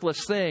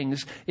worthless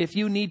things if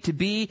you need to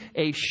be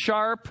a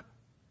sharp,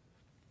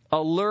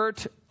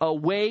 alert,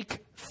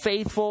 awake,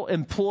 faithful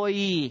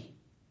employee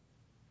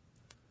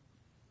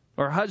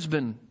or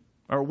husband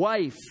or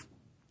wife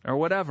or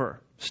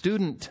whatever,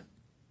 student.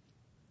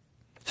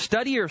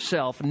 Study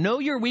yourself. Know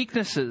your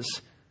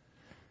weaknesses.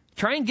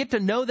 Try and get to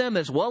know them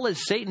as well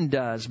as Satan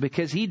does,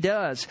 because he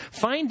does.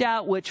 Find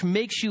out which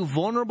makes you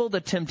vulnerable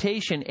to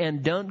temptation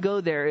and don't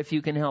go there if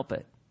you can help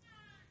it.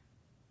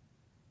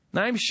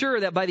 Now, I'm sure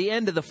that by the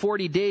end of the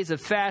 40 days of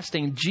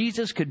fasting,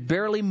 Jesus could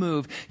barely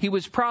move. He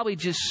was probably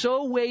just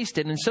so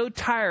wasted and so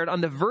tired,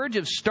 on the verge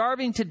of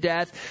starving to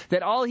death,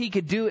 that all he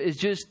could do is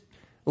just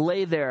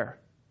lay there.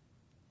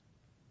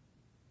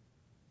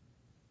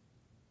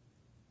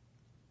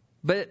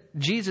 But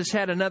Jesus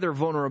had another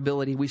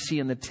vulnerability we see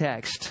in the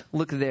text.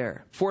 Look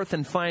there. Fourth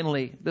and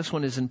finally, this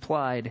one is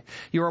implied.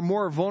 You are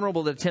more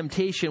vulnerable to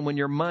temptation when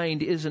your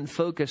mind isn't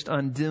focused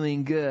on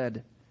doing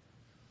good.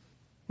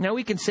 Now,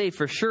 we can say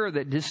for sure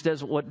that this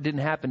does what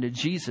didn't happen to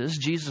Jesus.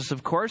 Jesus,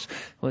 of course,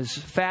 was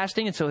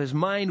fasting, and so his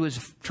mind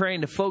was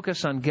trying to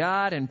focus on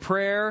God and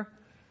prayer.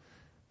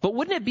 But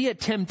wouldn't it be a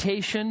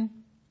temptation?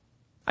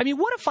 I mean,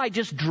 what if I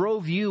just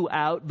drove you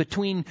out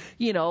between,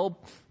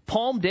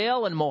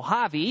 Palmdale and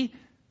Mojave,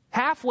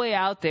 halfway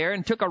out there,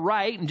 and took a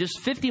right and just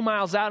 50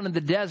 miles out into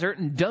the desert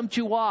and dumped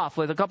you off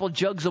with a couple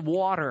jugs of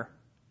water?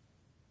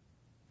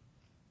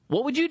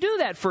 What would you do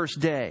that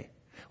first day?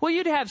 Well,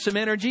 you'd have some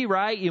energy,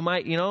 right? You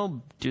might,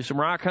 do some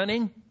rock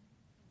hunting.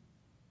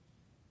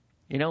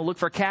 Look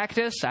for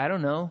cactus. I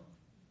don't know.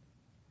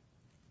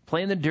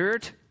 Play in the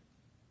dirt.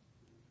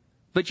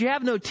 But you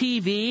have no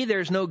TV.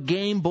 There's no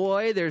Game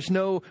Boy. There's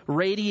no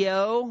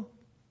radio.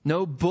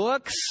 No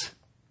books.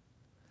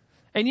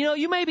 And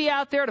you may be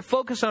out there to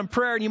focus on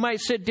prayer, and you might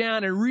sit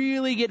down and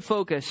really get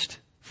focused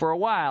for a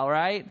while,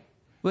 right?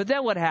 But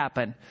then what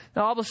happened?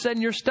 Now all of a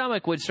sudden your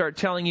stomach would start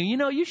telling you,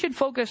 you should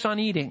focus on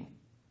eating.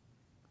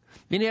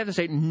 And you have to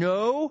say,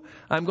 no,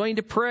 I'm going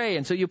to pray.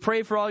 And so you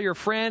pray for all your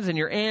friends and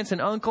your aunts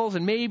and uncles,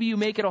 and maybe you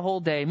make it a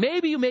whole day.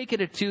 Maybe you make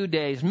it 2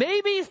 days.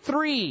 Maybe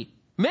 3.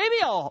 Maybe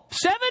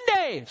 7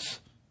 days.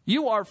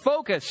 You are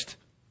focused.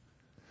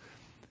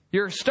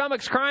 Your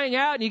stomach's crying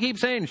out, and you keep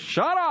saying,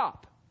 shut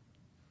up.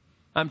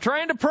 I'm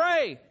trying to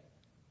pray.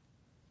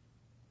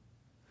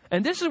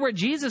 And this is where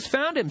Jesus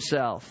found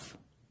himself.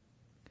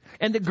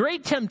 And the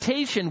great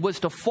temptation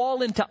was to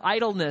fall into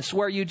idleness,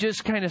 where you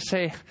just kind of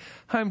say,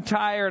 I'm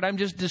tired, I'm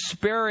just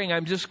despairing,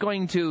 I'm just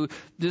going to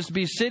just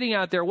be sitting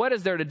out there. What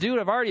is there to do?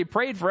 I've already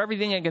prayed for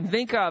everything I can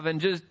think of,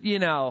 and just,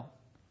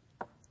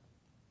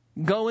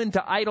 go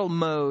into idle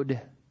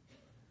mode.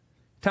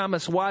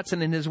 Thomas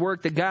Watson, in his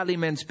work, The Godly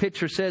Man's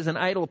Picture, says an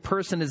idle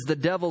person is the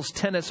devil's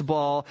tennis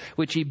ball,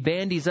 which he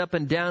bandies up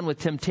and down with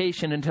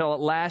temptation until at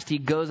last he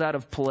goes out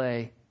of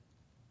play.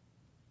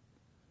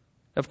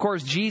 Of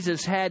course,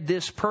 Jesus had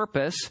this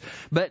purpose,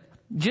 but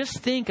just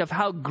think of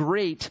how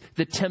great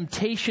the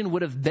temptation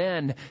would have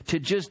been to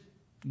just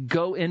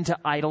go into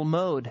idle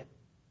mode.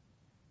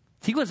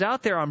 He was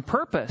out there on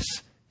purpose.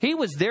 He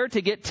was there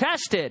to get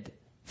tested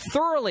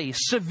thoroughly,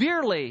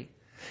 severely.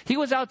 He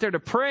was out there to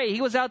pray.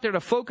 He was out there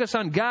to focus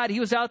on God. He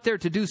was out there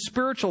to do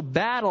spiritual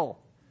battle.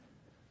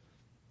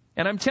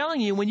 And I'm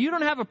telling you, when you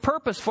don't have a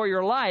purpose for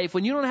your life,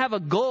 when you don't have a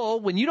goal,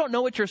 when you don't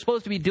know what you're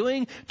supposed to be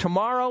doing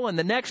tomorrow and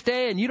the next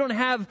day, and you don't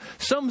have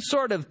some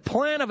sort of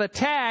plan of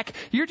attack,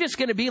 you're just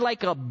going to be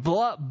like a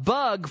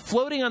bug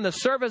floating on the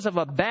surface of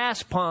a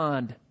bass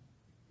pond.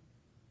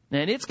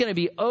 And it's going to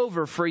be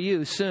over for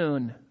you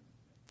soon.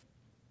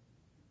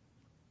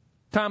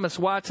 Thomas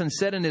Watson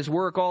said in his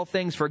work, All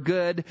Things for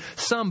Good,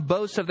 some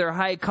boast of their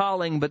high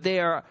calling, but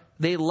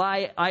they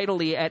lie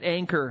idly at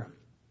anchor.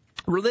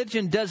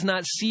 Religion does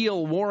not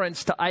seal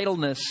warrants to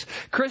idleness.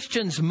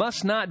 Christians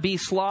must not be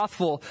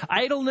slothful.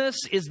 Idleness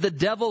is the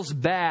devil's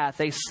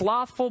bath. A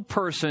slothful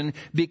person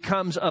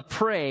becomes a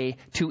prey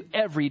to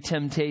every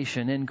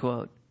temptation, end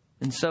quote.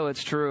 And so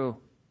it's true.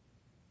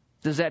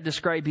 Does that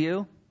describe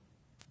you?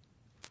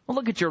 Well,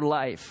 look at your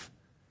life.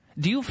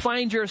 Do you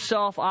find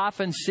yourself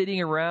often sitting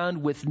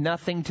around with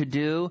nothing to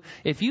do?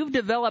 If you've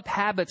developed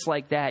habits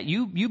like that,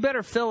 you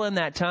better fill in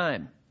that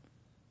time.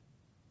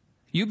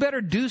 You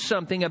better do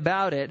something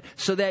about it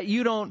so that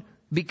you don't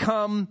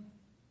become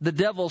the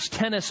devil's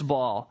tennis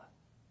ball,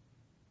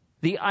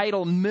 the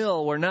idle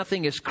mill where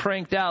nothing is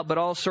cranked out but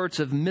all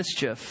sorts of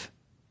mischief.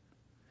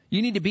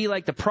 You need to be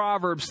like the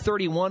Proverbs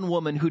 31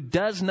 woman who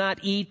does not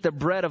eat the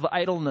bread of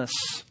idleness.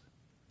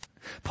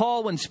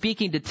 Paul, when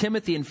speaking to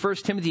Timothy in 1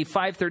 Timothy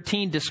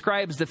 5:13,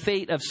 describes the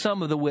fate of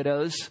some of the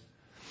widows.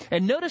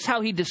 And notice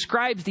how he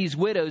describes these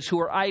widows who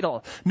are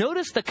idle.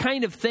 Notice the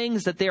kind of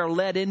things that they are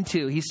led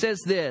into. He says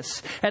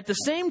this, at the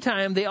same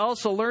time, they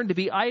also learn to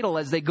be idle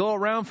as they go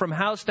around from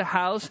house to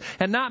house,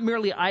 and not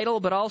merely idle,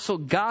 but also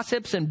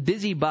gossips and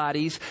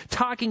busybodies,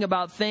 talking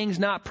about things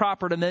not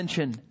proper to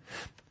mention.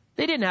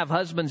 They didn't have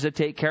husbands to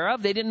take care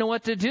of. They didn't know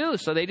what to do,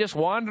 so they just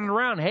wandered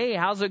around. Hey,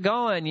 how's it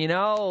going?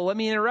 Let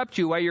me interrupt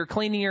you while you're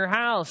cleaning your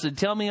house and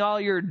tell me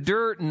all your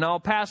dirt, and I'll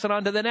pass it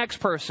on to the next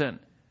person.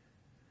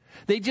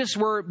 They just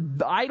were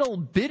idle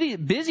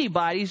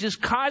busybodies,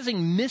 just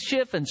causing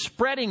mischief and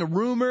spreading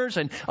rumors.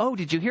 And, oh,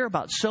 did you hear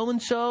about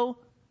so-and-so?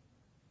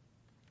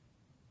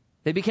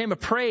 They became a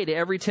prey to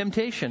every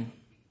temptation.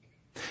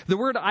 The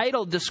word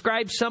idle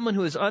describes someone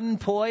who is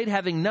unemployed,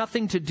 having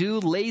nothing to do,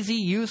 lazy,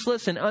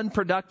 useless, and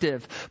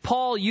unproductive.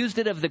 Paul used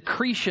it of the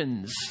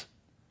Cretans.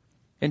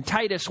 In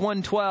Titus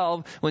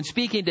 1:12, when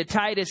speaking to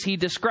Titus, he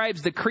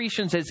describes the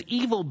Cretans as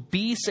evil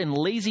beasts and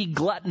lazy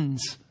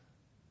gluttons.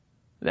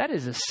 That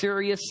is a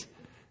serious...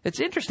 It's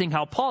interesting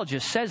how Paul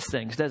just says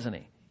things, doesn't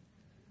he?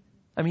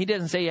 I mean, he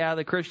doesn't say,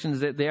 the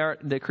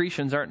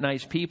Cretans aren't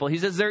nice people. He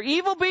says they're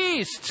evil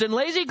beasts and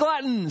lazy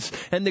gluttons.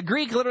 And the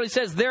Greek literally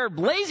says they're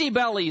lazy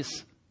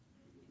bellies.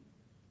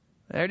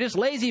 They're just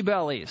lazy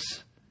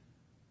bellies.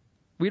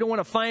 We don't want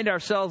to find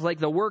ourselves like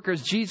the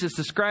workers Jesus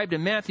described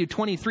in Matthew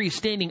 23,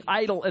 standing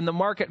idle in the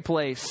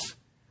marketplace,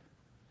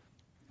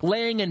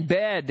 laying in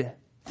bed,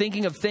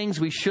 thinking of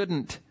things we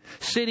shouldn't,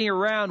 sitting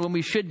around when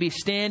we should be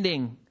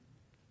standing,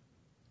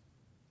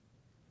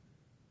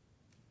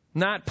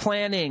 not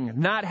planning,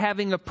 not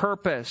having a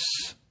purpose.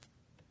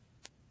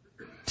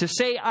 To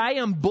say, I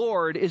am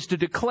bored, is to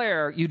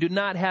declare you do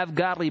not have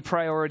godly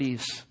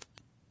priorities.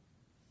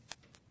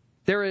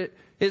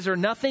 Is there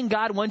nothing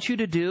God wants you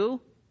to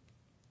do?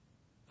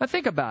 Now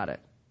think about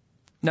it.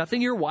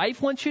 Nothing your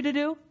wife wants you to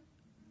do?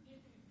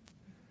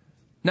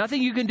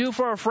 Nothing you can do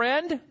for a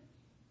friend?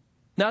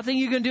 Nothing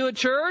you can do at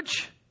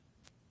church?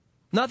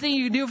 Nothing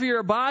you can do for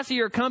your boss or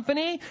your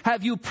company?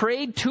 Have you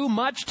prayed too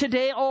much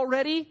today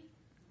already?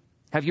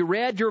 Have you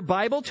read your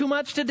Bible too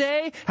much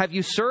today? Have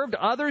you served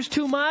others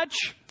too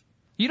much?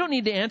 You don't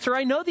need to answer.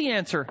 I know the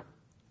answer.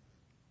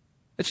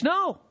 It's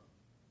no.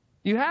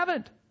 You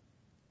haven't.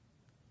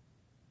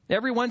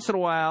 Every once in a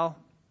while,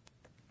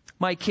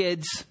 my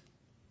kids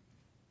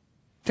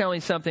tell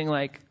me something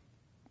like,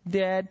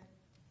 Dad,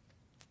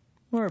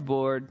 we're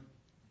bored.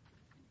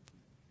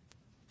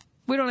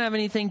 We don't have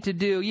anything to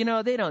do.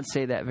 They don't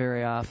say that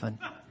very often.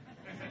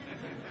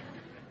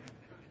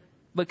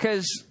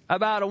 Because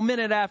about a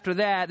minute after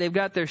that, they've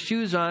got their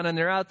shoes on and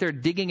they're out there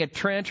digging a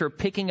trench or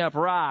picking up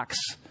rocks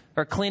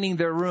or cleaning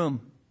their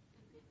room.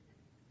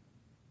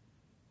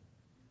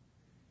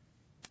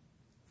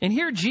 And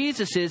here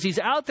Jesus is. He's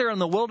out there in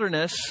the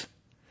wilderness.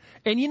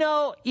 And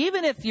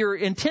even if your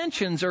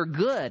intentions are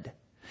good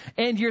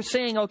and you're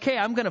saying, okay,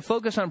 I'm going to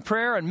focus on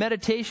prayer and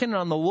meditation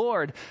on the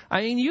Lord.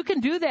 I mean, you can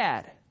do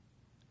that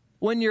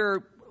when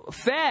you're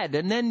fed.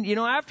 And then,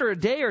 after a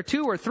day or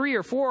two or three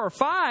or four or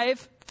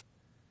five,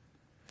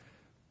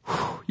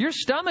 your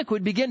stomach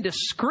would begin to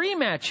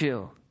scream at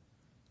you.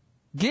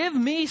 Give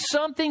me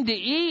something to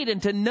eat,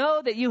 and to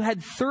know that you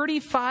had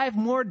 35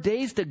 more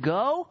days to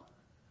go.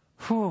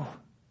 Whew.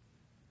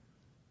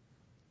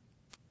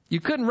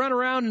 You couldn't run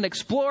around and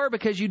explore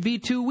because you'd be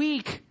too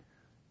weak.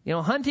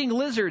 Hunting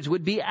lizards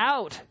would be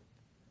out.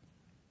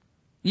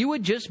 You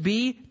would just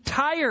be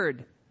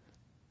tired,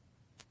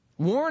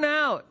 worn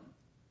out,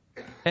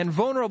 and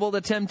vulnerable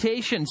to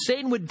temptation.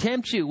 Satan would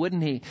tempt you,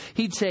 wouldn't he?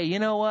 He'd say, you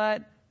know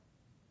what?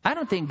 I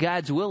don't think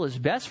God's will is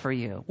best for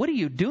you. What are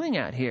you doing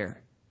out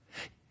here?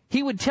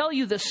 He would tell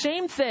you the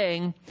same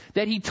thing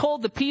that he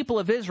told the people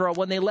of Israel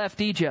when they left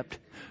Egypt.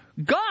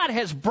 God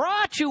has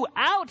brought you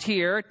out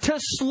here to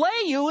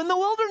slay you in the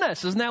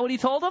wilderness. Isn't that what he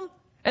told them?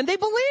 And they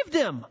believed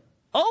him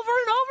over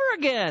and over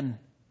again.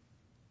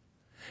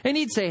 And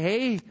he'd say,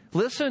 hey,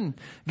 listen,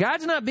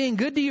 God's not being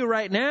good to you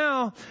right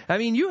now. I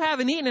mean, you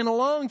haven't eaten in a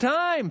long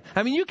time.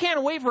 I mean, you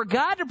can't wait for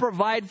God to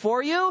provide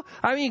for you.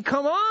 I mean,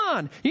 come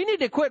on. You need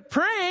to quit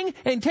praying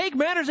and take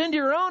matters into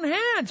your own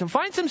hands and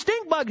find some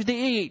stink bugs to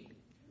eat.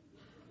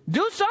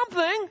 Do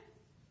something.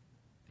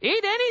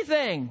 Eat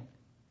anything.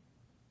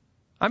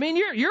 I mean,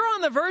 you're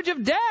on the verge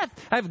of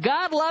death. If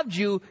God loved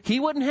you, he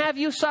wouldn't have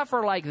you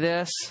suffer like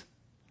this.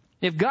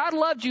 If God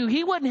loved you,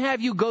 he wouldn't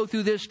have you go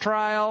through this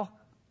trial.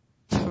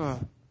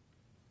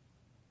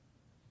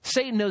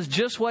 Satan knows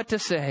just what to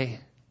say.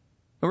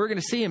 And we're going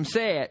to see him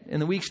say it in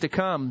the weeks to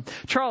come.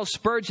 Charles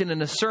Spurgeon,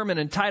 in a sermon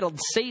entitled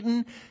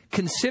Satan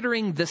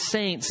Considering the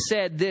Saints,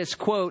 said this,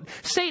 quote,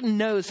 Satan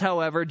knows,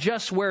 however,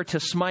 just where to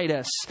smite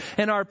us.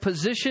 And our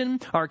position,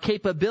 our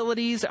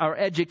capabilities, our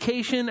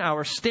education,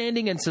 our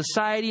standing in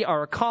society,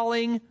 our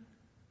calling,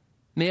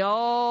 may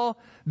all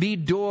be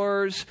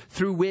doors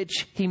through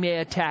which he may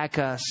attack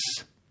us.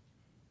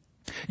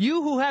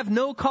 You who have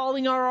no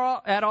calling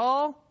at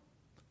all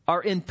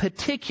are in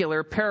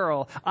particular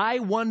peril. I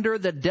wonder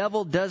the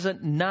devil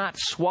doesn't not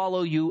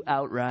swallow you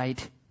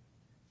outright.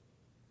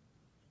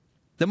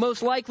 The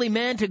most likely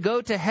man to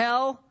go to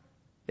hell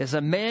is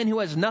a man who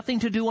has nothing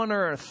to do on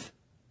earth.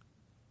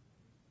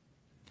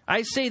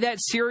 I say that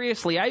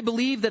seriously. I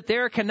believe that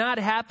there cannot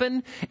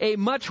happen a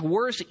much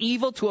worse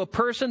evil to a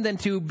person than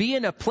to be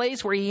in a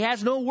place where he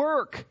has no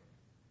work.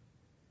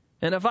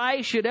 And if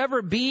I should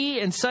ever be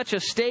in such a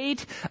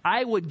state,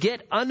 I would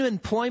get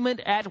unemployment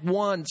at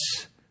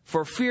once.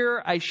 for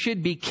fear I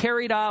should be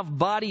carried off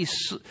body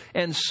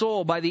and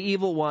soul by the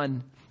evil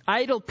one.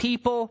 Idle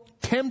people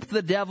tempt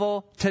the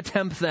devil to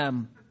tempt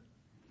them.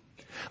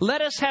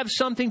 Let us have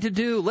something to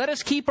do. Let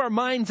us keep our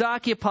minds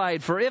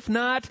occupied, for if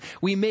not,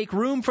 we make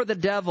room for the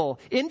devil.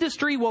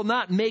 Industry will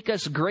not make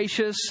us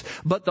gracious,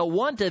 but the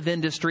want of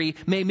industry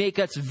may make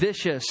us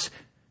vicious.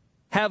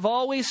 Have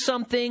always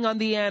something on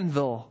the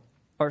anvil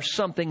or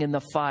something in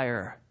the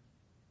fire.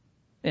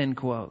 End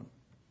quote.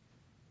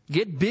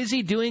 Get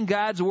busy doing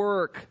God's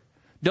work.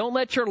 Don't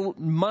let your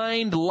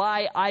mind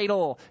lie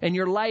idle and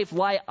your life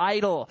lie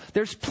idle.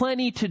 There's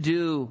plenty to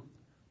do.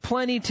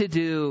 Plenty to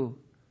do.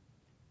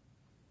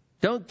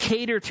 Don't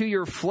cater to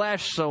your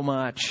flesh so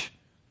much.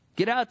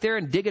 Get out there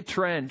and dig a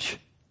trench.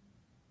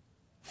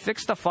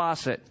 Fix the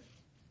faucet.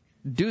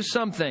 Do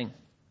something.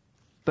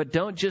 But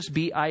don't just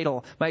be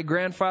idle. My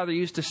grandfather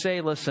used to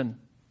say, listen,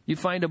 you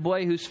find a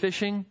boy who's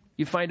fishing,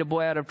 you find a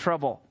boy out of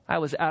trouble. I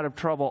was out of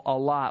trouble a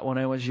lot when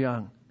I was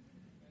young.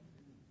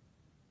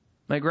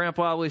 My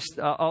grandpa always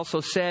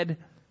also said,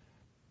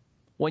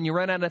 when you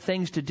run out of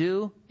things to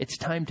do, it's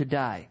time to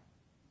die.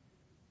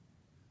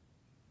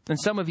 And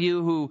some of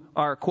you who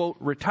are, quote,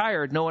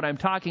 retired know what I'm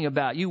talking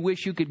about. You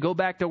wish you could go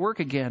back to work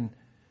again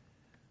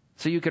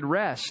so you could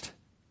rest.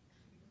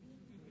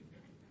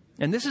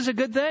 And this is a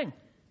good thing.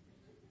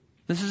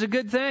 This is a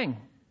good thing.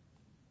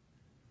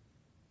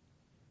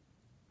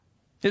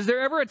 Is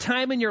there ever a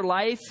time in your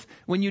life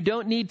when you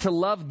don't need to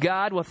love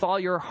God with all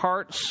your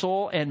heart,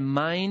 soul, and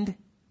mind?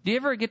 Do you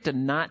ever get to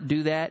not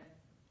do that?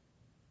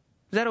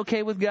 Is that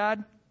okay with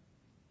God?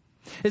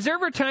 Is there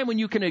ever a time when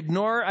you can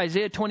ignore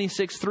Isaiah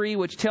 26:3,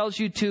 which tells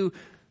you to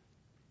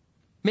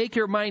make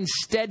your mind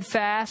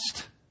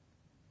steadfast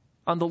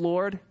on the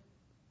Lord?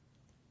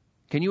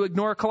 Can you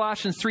ignore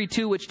Colossians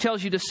 3:2, which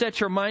tells you to set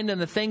your mind on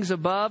the things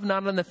above,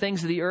 not on the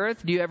things of the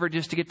earth? Do you ever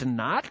just get to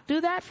not do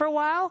that for a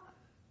while?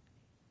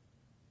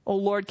 Oh,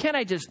 Lord, can't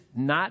I just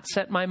not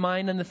set my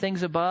mind on the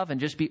things above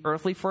and just be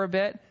earthly for a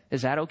bit?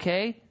 Is that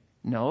okay?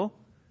 No.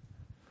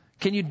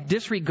 Can you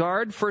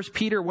disregard 1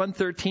 Peter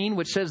 1:13,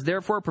 which says,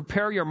 therefore,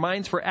 prepare your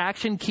minds for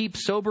action, keep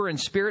sober in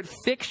spirit,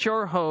 fix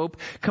your hope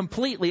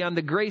completely on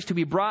the grace to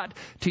be brought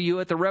to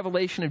you at the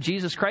revelation of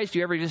Jesus Christ? Do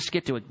you ever just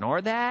get to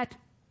ignore that?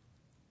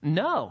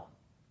 No.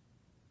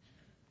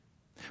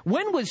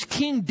 When was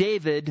King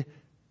David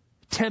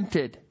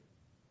tempted?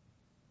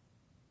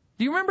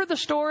 Do you remember the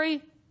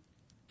story?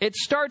 It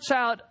starts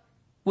out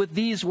with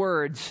these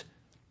words,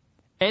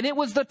 and it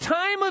was the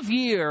time of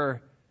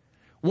year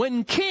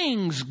when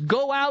kings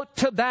go out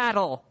to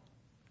battle.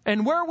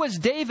 And where was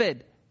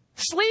David?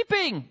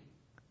 Sleeping.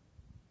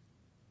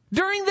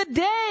 During the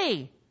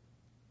day.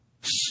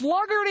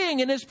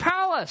 Sluggarding in his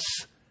palace.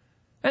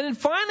 And then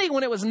finally,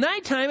 when it was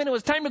nighttime and it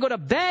was time to go to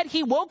bed,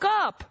 he woke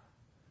up.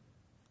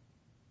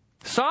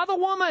 Saw the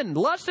woman,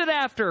 lusted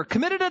after her,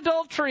 committed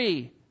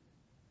adultery.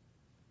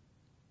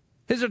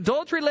 His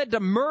adultery led to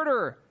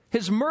murder.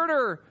 His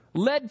murder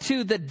led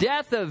to the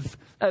death of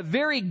a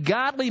very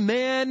godly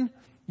man,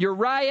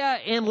 Uriah,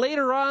 and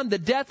later on the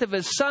death of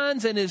his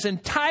sons, and his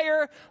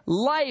entire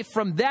life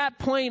from that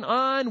point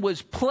on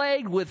was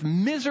plagued with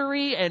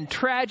misery and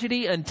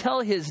tragedy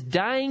until his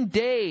dying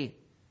day.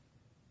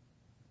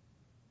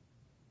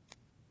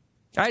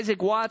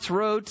 Isaac Watts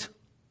wrote,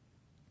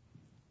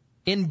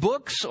 in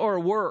books or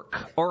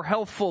work or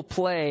healthful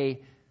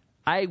play,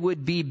 I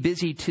would be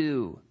busy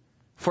too,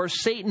 for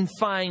Satan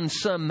finds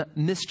some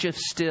mischief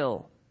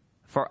still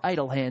for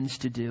idle hands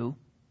to do.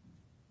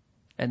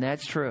 And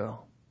that's true.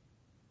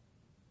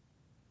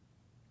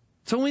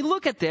 So when we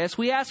look at this,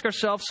 we ask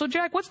ourselves, so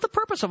Jack, what's the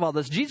purpose of all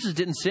this? Jesus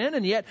didn't sin,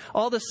 and yet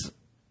all this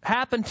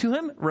happened to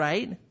him,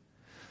 right?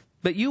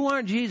 But you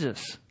aren't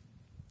Jesus.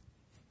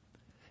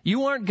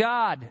 You aren't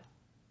God.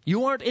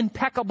 You aren't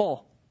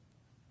impeccable.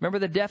 Remember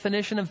the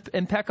definition of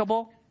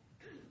impeccable?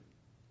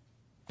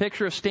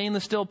 Picture a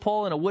stainless steel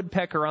pole and a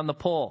woodpecker on the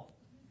pole.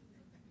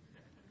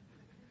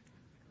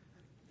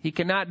 He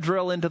cannot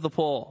drill into the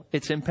pole.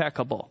 It's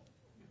impeccable.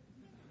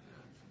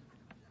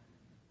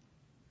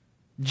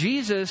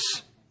 Jesus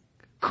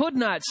could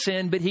not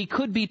sin, but he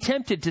could be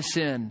tempted to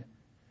sin.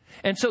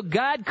 And so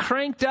God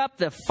cranked up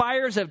the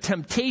fires of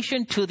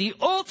temptation to the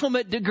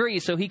ultimate degree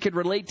so he could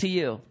relate to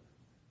you.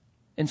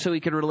 And so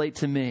he could relate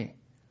to me.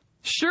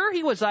 Sure,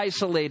 he was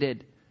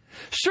isolated.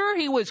 Sure,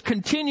 he was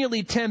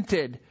continually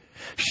tempted.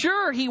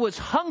 Sure, he was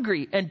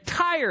hungry and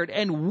tired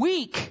and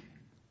weak.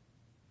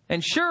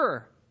 And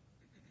sure,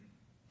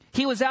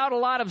 he was out a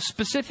lot of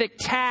specific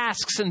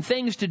tasks and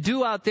things to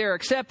do out there,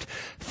 except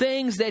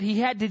things that he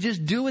had to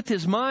just do with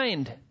his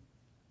mind.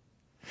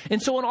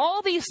 And so in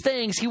all these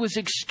things, he was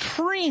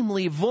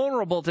extremely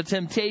vulnerable to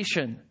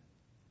temptation.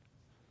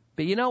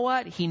 But you know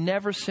what? He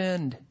never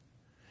sinned.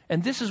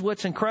 And this is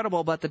what's incredible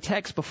about the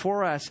text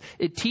before us.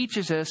 It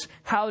teaches us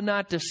how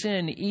not to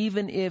sin,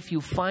 even if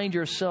you find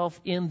yourself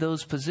in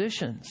those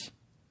positions.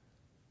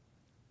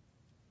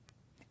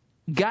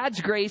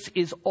 God's grace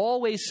is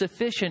always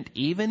sufficient,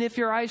 even if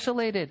you're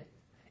isolated,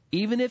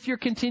 even if you're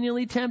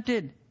continually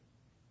tempted,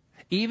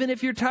 even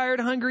if you're tired,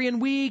 hungry,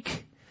 and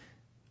weak,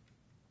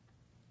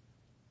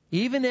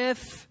 even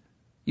if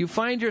you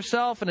find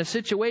yourself in a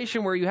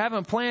situation where you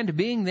haven't planned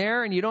being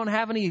there and you don't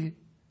have any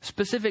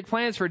specific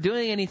plans for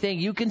doing anything,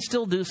 you can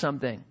still do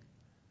something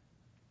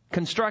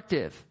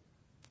constructive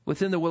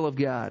within the will of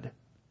God.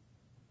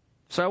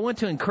 So I want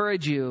to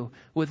encourage you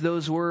with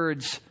those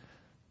words.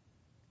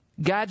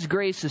 God's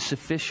grace is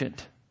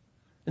sufficient.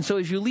 And so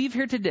as you leave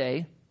here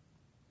today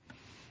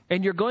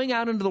and you're going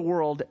out into the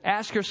world,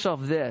 ask yourself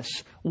this.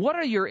 What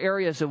are your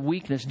areas of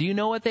weakness? Do you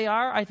know what they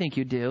are? I think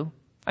you do.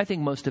 I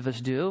think most of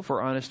us do, if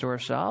we're honest to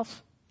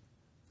ourselves.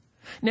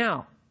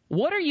 Now,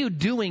 what are you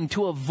doing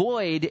to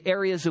avoid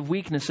areas of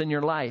weakness in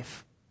your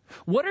life?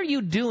 What are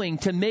you doing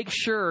to make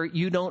sure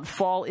you don't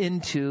fall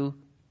into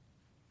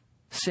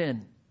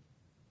sin?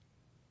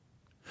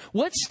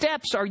 What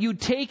steps are you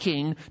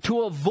taking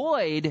to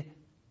avoid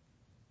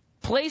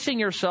placing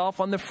yourself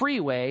on the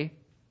freeway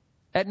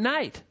at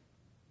night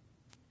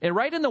and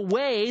right in the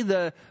way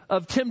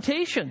of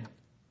temptation?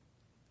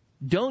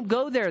 Don't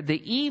go there.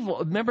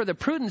 Remember, the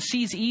prudent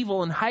sees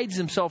evil and hides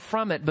himself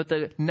from it, but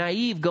the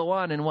naive go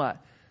on and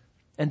what?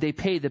 And they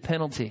pay the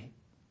penalty.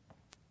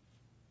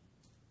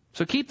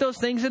 So keep those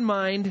things in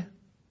mind.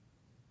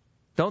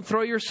 Don't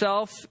throw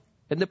yourself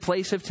in the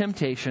place of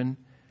temptation.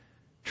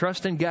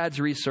 Trust in God's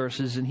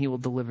resources and He will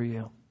deliver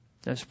you.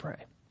 Let's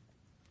pray.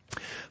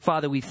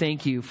 Father, we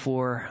thank you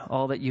for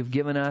all that you've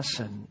given us,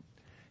 and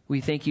we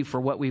thank you for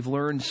what we've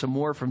learned some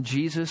more from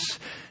Jesus.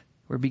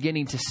 We're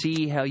beginning to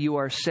see how you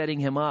are setting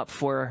him up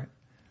for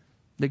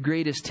the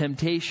greatest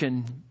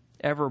temptation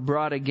ever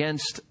brought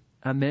against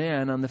a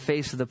man on the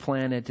face of the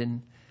planet.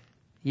 And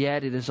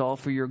yet it is all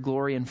for your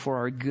glory and for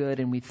our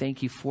good, and we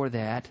thank you for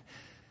that.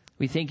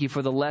 We thank you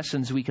for the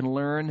lessons we can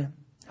learn.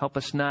 Help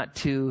us not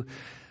to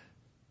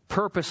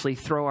purposely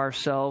throw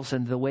ourselves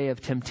into the way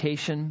of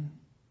temptation,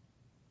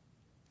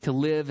 to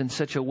live in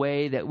such a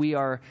way that we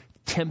are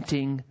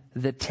tempting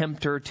the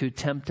tempter to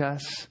tempt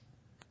us.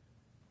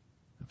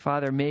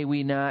 Father, may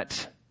we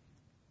not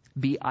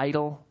be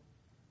idle.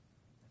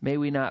 May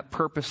we not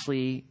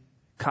purposely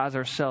cause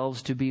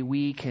ourselves to be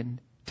weak and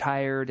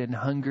tired and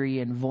hungry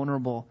and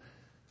vulnerable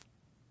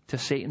to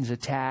Satan's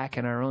attack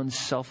and our own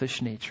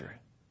selfish nature.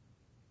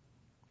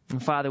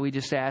 And Father, we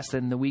just ask that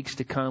in the weeks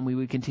to come we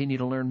would continue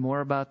to learn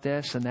more about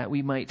this, and that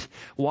we might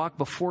walk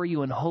before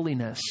you in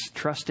holiness,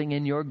 trusting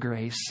in your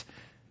grace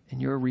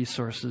and your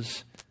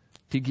resources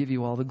to give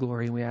you all the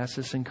glory. And we ask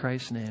this in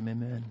Christ's name.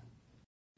 Amen.